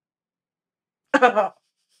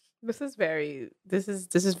 This is very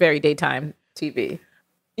daytime TV.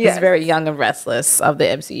 Yes. It's very Young and Restless of the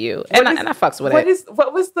MCU, and I fucks with it.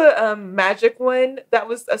 What was the magic one that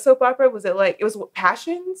was a soap opera? Was it like, it was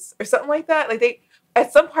Passions or something like that? Like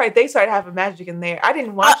at some part they started having magic in there. I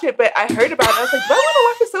didn't watch it, but I heard about it. I was like, do I want to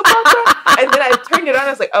watch a soap opera? And then I turned it on. I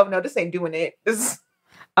was like, oh no, this ain't doing it. This is...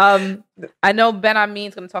 I know Ben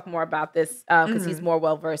Amin's going to talk more about this because he's more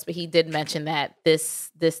well versed, but he did mention that these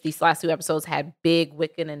last two episodes had big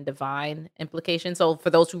Wiccan and divine implications. So for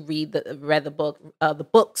those who read the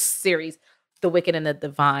books series, The Wiccan and the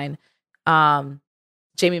Divine,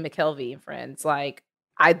 Jamie McKelvey and friends, like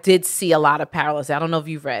I did see a lot of parallels. I don't know if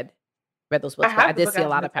you've read those books, but I did see a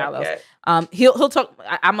lot of parallels. He'll talk.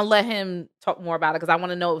 I'm gonna let him talk more about it because I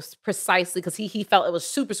want to know precisely, because he felt it was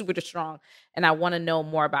super, super strong, and I want to know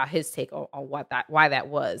more about his take on why that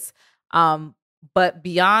was. But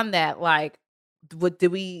beyond that, like, did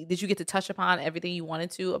you get to touch upon everything you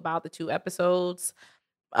wanted to about the two episodes?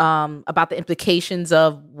 About the implications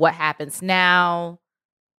of what happens now?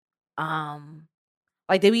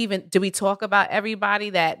 Like, did we talk about everybody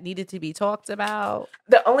that needed to be talked about?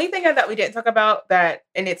 The only thing that we didn't talk about that,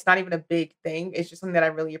 and it's not even a big thing, it's just something that I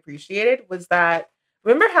really appreciated, was that,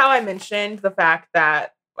 remember how I mentioned the fact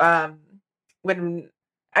that when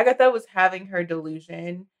Agatha was having her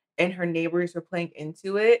delusion and her neighbors were playing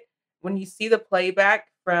into it, when you see the playback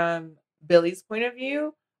from Billy's point of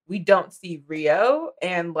view, we don't see Rio,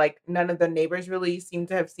 and like none of the neighbors really seem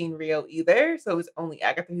to have seen Rio either. So it was only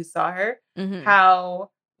Agatha who saw her. Mhm.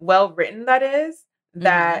 How well written that is.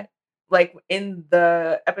 That Mhm. like in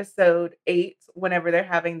the episode 8, whenever they're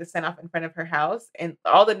having the send off in front of her house, and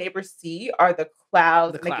all the neighbors see are the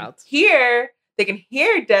clouds, The and clouds. they can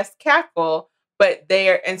hear Death's cackle, but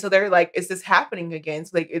so they're like, is this happening again?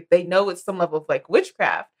 So like they know it's some level of like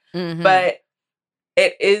witchcraft, Mhm. but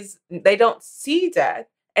they don't see Death.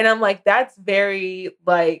 And I'm like, that's very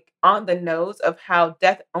like on the nose of how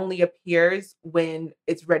Death only appears when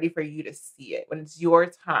it's ready for you to see it, when it's your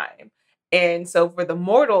time. And so for the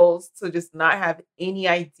mortals to just not have any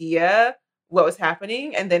idea what was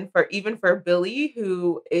happening, and then for Billy,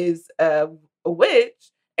 who is a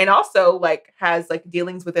witch and also like has like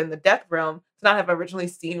dealings within the death realm, to not have originally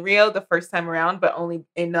seen Rio the first time around, but only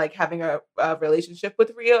in like having a relationship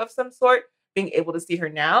with Rio of some sort, being able to see her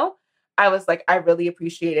now, I was like, I really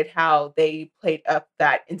appreciated how they played up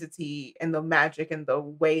that entity and the magic and the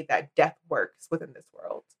way that death works within this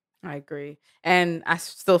world. I agree. And I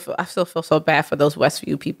still feel so bad for those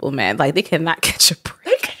Westview people, man. Like they cannot catch a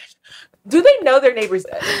break. Do they know their neighbor's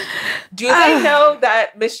dead? Do they know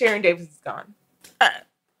that Miss Sharon Davis is gone?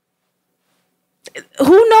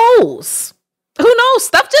 Who knows? Who knows?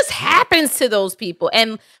 Stuff just happens to those people.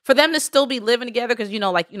 And for them to still be living together, because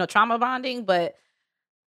trauma bonding, but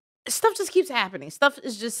stuff just keeps happening. Stuff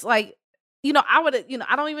is just like, I would have,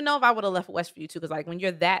 I don't even know if I would have left Westview too, because like when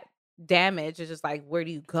you're that damaged, it's just like, where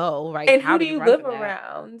do you go? Right? And How who do do you run live from that?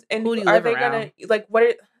 around? And Who do you are live they around? gonna like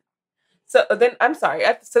what? So then I'm sorry.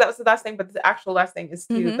 So that was the last thing, but the actual last thing is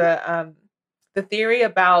to Mhm. the theory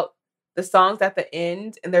about the songs at the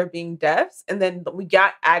end and there being deaths, and then we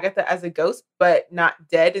got Agatha as a ghost, but not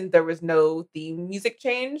dead, and there was no theme music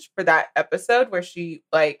change for that episode where she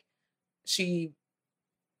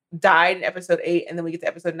died in episode 8, and then we get to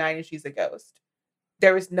episode 9 and she's a ghost.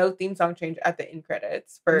 There was no theme song change at the end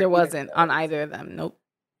credits for There either of wasn't on those. either of them. Nope.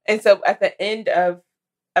 And so at the end of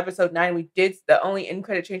episode 9, the only end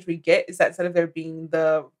credit change we get is that instead of there being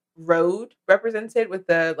the road represented with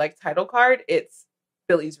the like title card, it's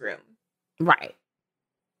Billy's room. Right.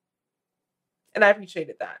 And I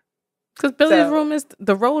appreciated that. Because Billy's room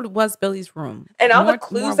the road was Billy's room. And all the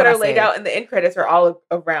clues that are laid out in the end credits are all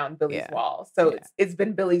around Billy's wall. So it's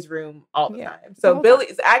been Billy's room all the time. So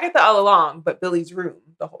it's Agatha all along, but Billy's room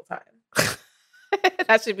the whole time.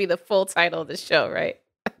 That should be the full title of the show, right?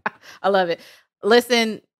 I love it.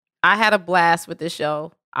 Listen, I had a blast with this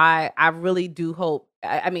show. I really do hope.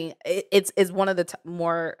 I mean, it's one of the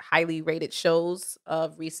more highly rated shows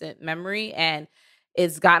of recent memory, and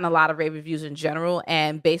it's gotten a lot of rave reviews in general.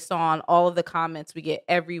 And based on all of the comments we get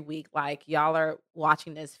every week, like y'all are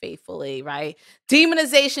watching this faithfully, right?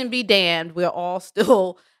 Demonization be damned. We're all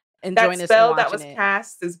still enjoying that this. Spell that was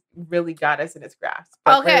cast has really got us in its grasp.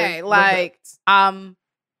 Okay,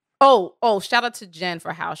 shout out to Jen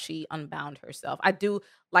for how she unbound herself. I do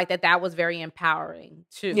like that was very empowering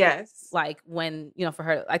too. Yes. Like when, for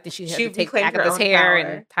her, I think she had to take Agatha's Agatha's hair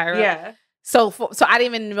and tie her up. So I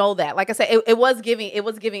didn't even know that. Like I said, it was giving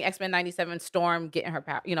X-Men 97 Storm getting her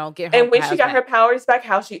power, getting her. And when she got her powers back,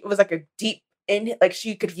 how it was like a deep in, like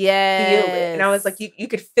she could feel it. And I was like, you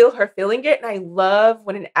could feel her feeling it. And I love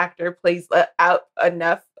when an actor plays out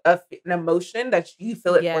enough of an emotion that you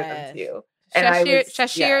feel it for them too. And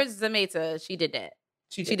Shashir Zameta, she did that.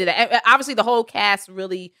 She did that. And obviously, the whole cast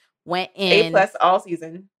really went in A+ all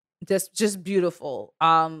season. Just beautiful.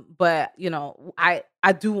 But I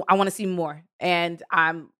want to see more, and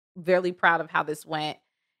I'm very proud of how this went,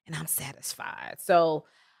 and I'm satisfied. So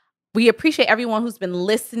we appreciate everyone who's been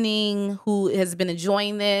listening, who has been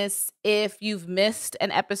enjoying this. If you've missed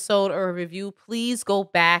an episode or a review, please go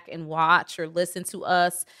back and watch or listen to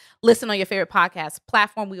us. Listen on your favorite podcast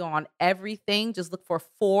platform. We are on everything. Just look for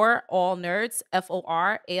For All Nerds,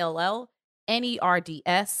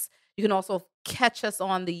 FORALLNERDS. You can also catch us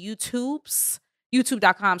on the YouTubes,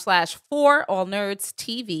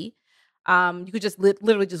 youtube.com/ForAllNerdsTV. You could just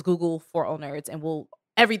literally just Google For All Nerds, and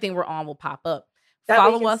everything we're on will pop up.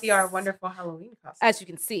 Follow us. See our wonderful Halloween costumes. As you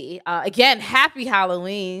can see, again, happy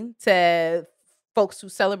Halloween to folks who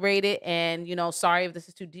celebrate it. And, sorry if this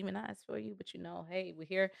is too demonized for you, but hey, we're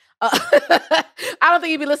here. I don't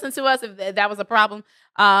think you'd be listening to us if that was a problem.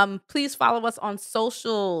 Please follow us on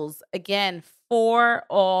socials. Again, For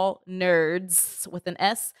All Nerds with an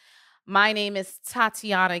S. My name is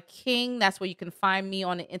Tatiana King. That's where you can find me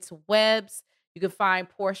on the interwebs. You can find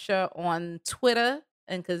Portia on Twitter.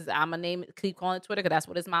 And because I'm going to keep calling it Twitter, because that's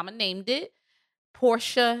what his mama named it.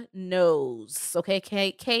 Portia Knows. Okay,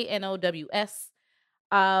 Knows.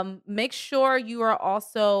 Make sure you are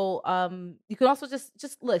also you can also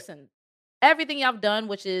just listen. Everything y'all have done,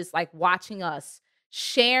 which is like watching us,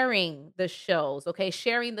 sharing the shows, okay?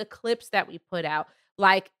 Sharing the clips that we put out.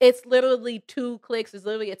 Like it's literally 2 clicks, it's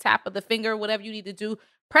literally a tap of the finger, whatever you need to do.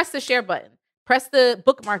 Press the share button, press the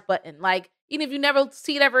bookmark button. Like, even if you never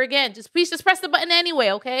see it ever again, please just press the button anyway,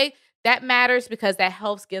 okay? That matters because that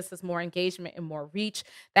helps gives us more engagement and more reach.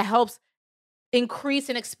 That helps increase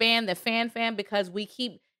and expand the fan because we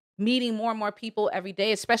keep meeting more and more people every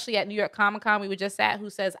day, especially at New York Comic Con we were just at, who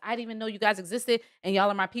says, I didn't even know you guys existed and y'all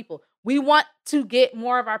are my people. We want to get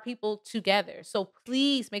more of our people together. So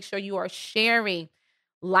please make sure you are sharing,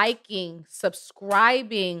 liking,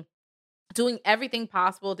 subscribing, doing everything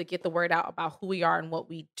possible to get the word out about who we are and what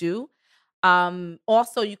we do.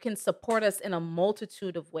 Also, you can support us in a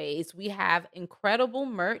multitude of ways. We have incredible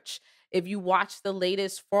merch. If you watch the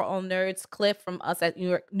latest For All Nerds clip from us at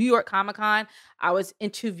New York Comic Con, I was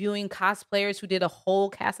interviewing cosplayers who did a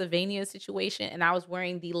whole Castlevania situation, and I was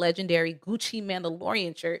wearing the legendary Gucci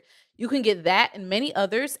Mandalorian shirt. You can get that and many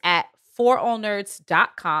others at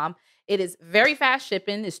forallnerds.com. It is very fast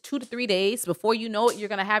shipping. It's 2 to 3 days. Before you know it, you're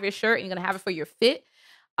going to have your shirt and you're going to have it for your fit.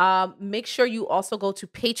 Make sure you also go to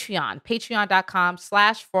Patreon,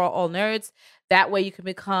 patreon.com/forallnerds. That way you can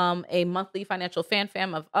become a monthly financial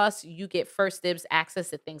fam of us. You get first dibs access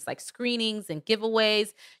to things like screenings and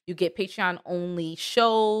giveaways. You get Patreon only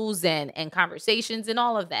shows and conversations and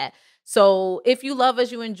all of that. So if you love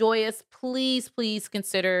us, you enjoy us, please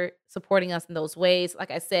consider supporting us in those ways. Like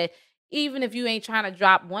I said, even if you ain't trying to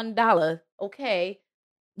drop $1, okay,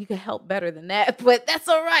 you can help better than that, but that's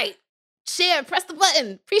all right. Share, press the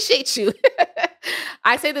button. Appreciate you.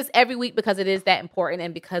 I say this every week because it is that important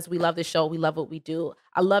and because we love the show. We love what we do.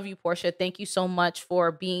 I love you, Portia. Thank you so much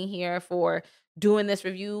for being here, for doing this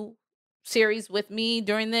review series with me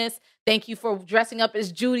during this. Thank you for dressing up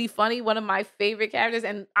as Judy Funny, one of my favorite characters.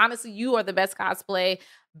 And honestly, you are the best cosplay,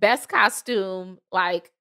 best costume,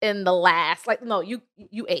 like in the last, like, no, you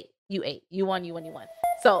ate. You won.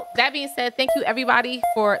 So that being said, thank you everybody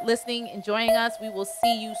for listening, enjoying us. We will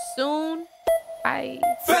see you soon. Bye.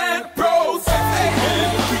 Fan Bros,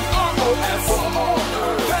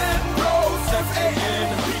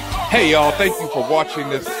 Hey y'all, thank you for watching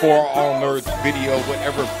this For All Nerds video,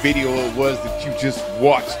 whatever video it was that you just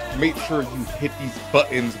watched. Make sure you hit these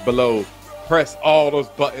buttons below. Press all those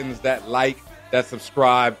buttons, that like, that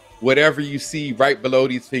subscribe, whatever you see right below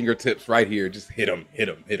these fingertips right here. Just hit them.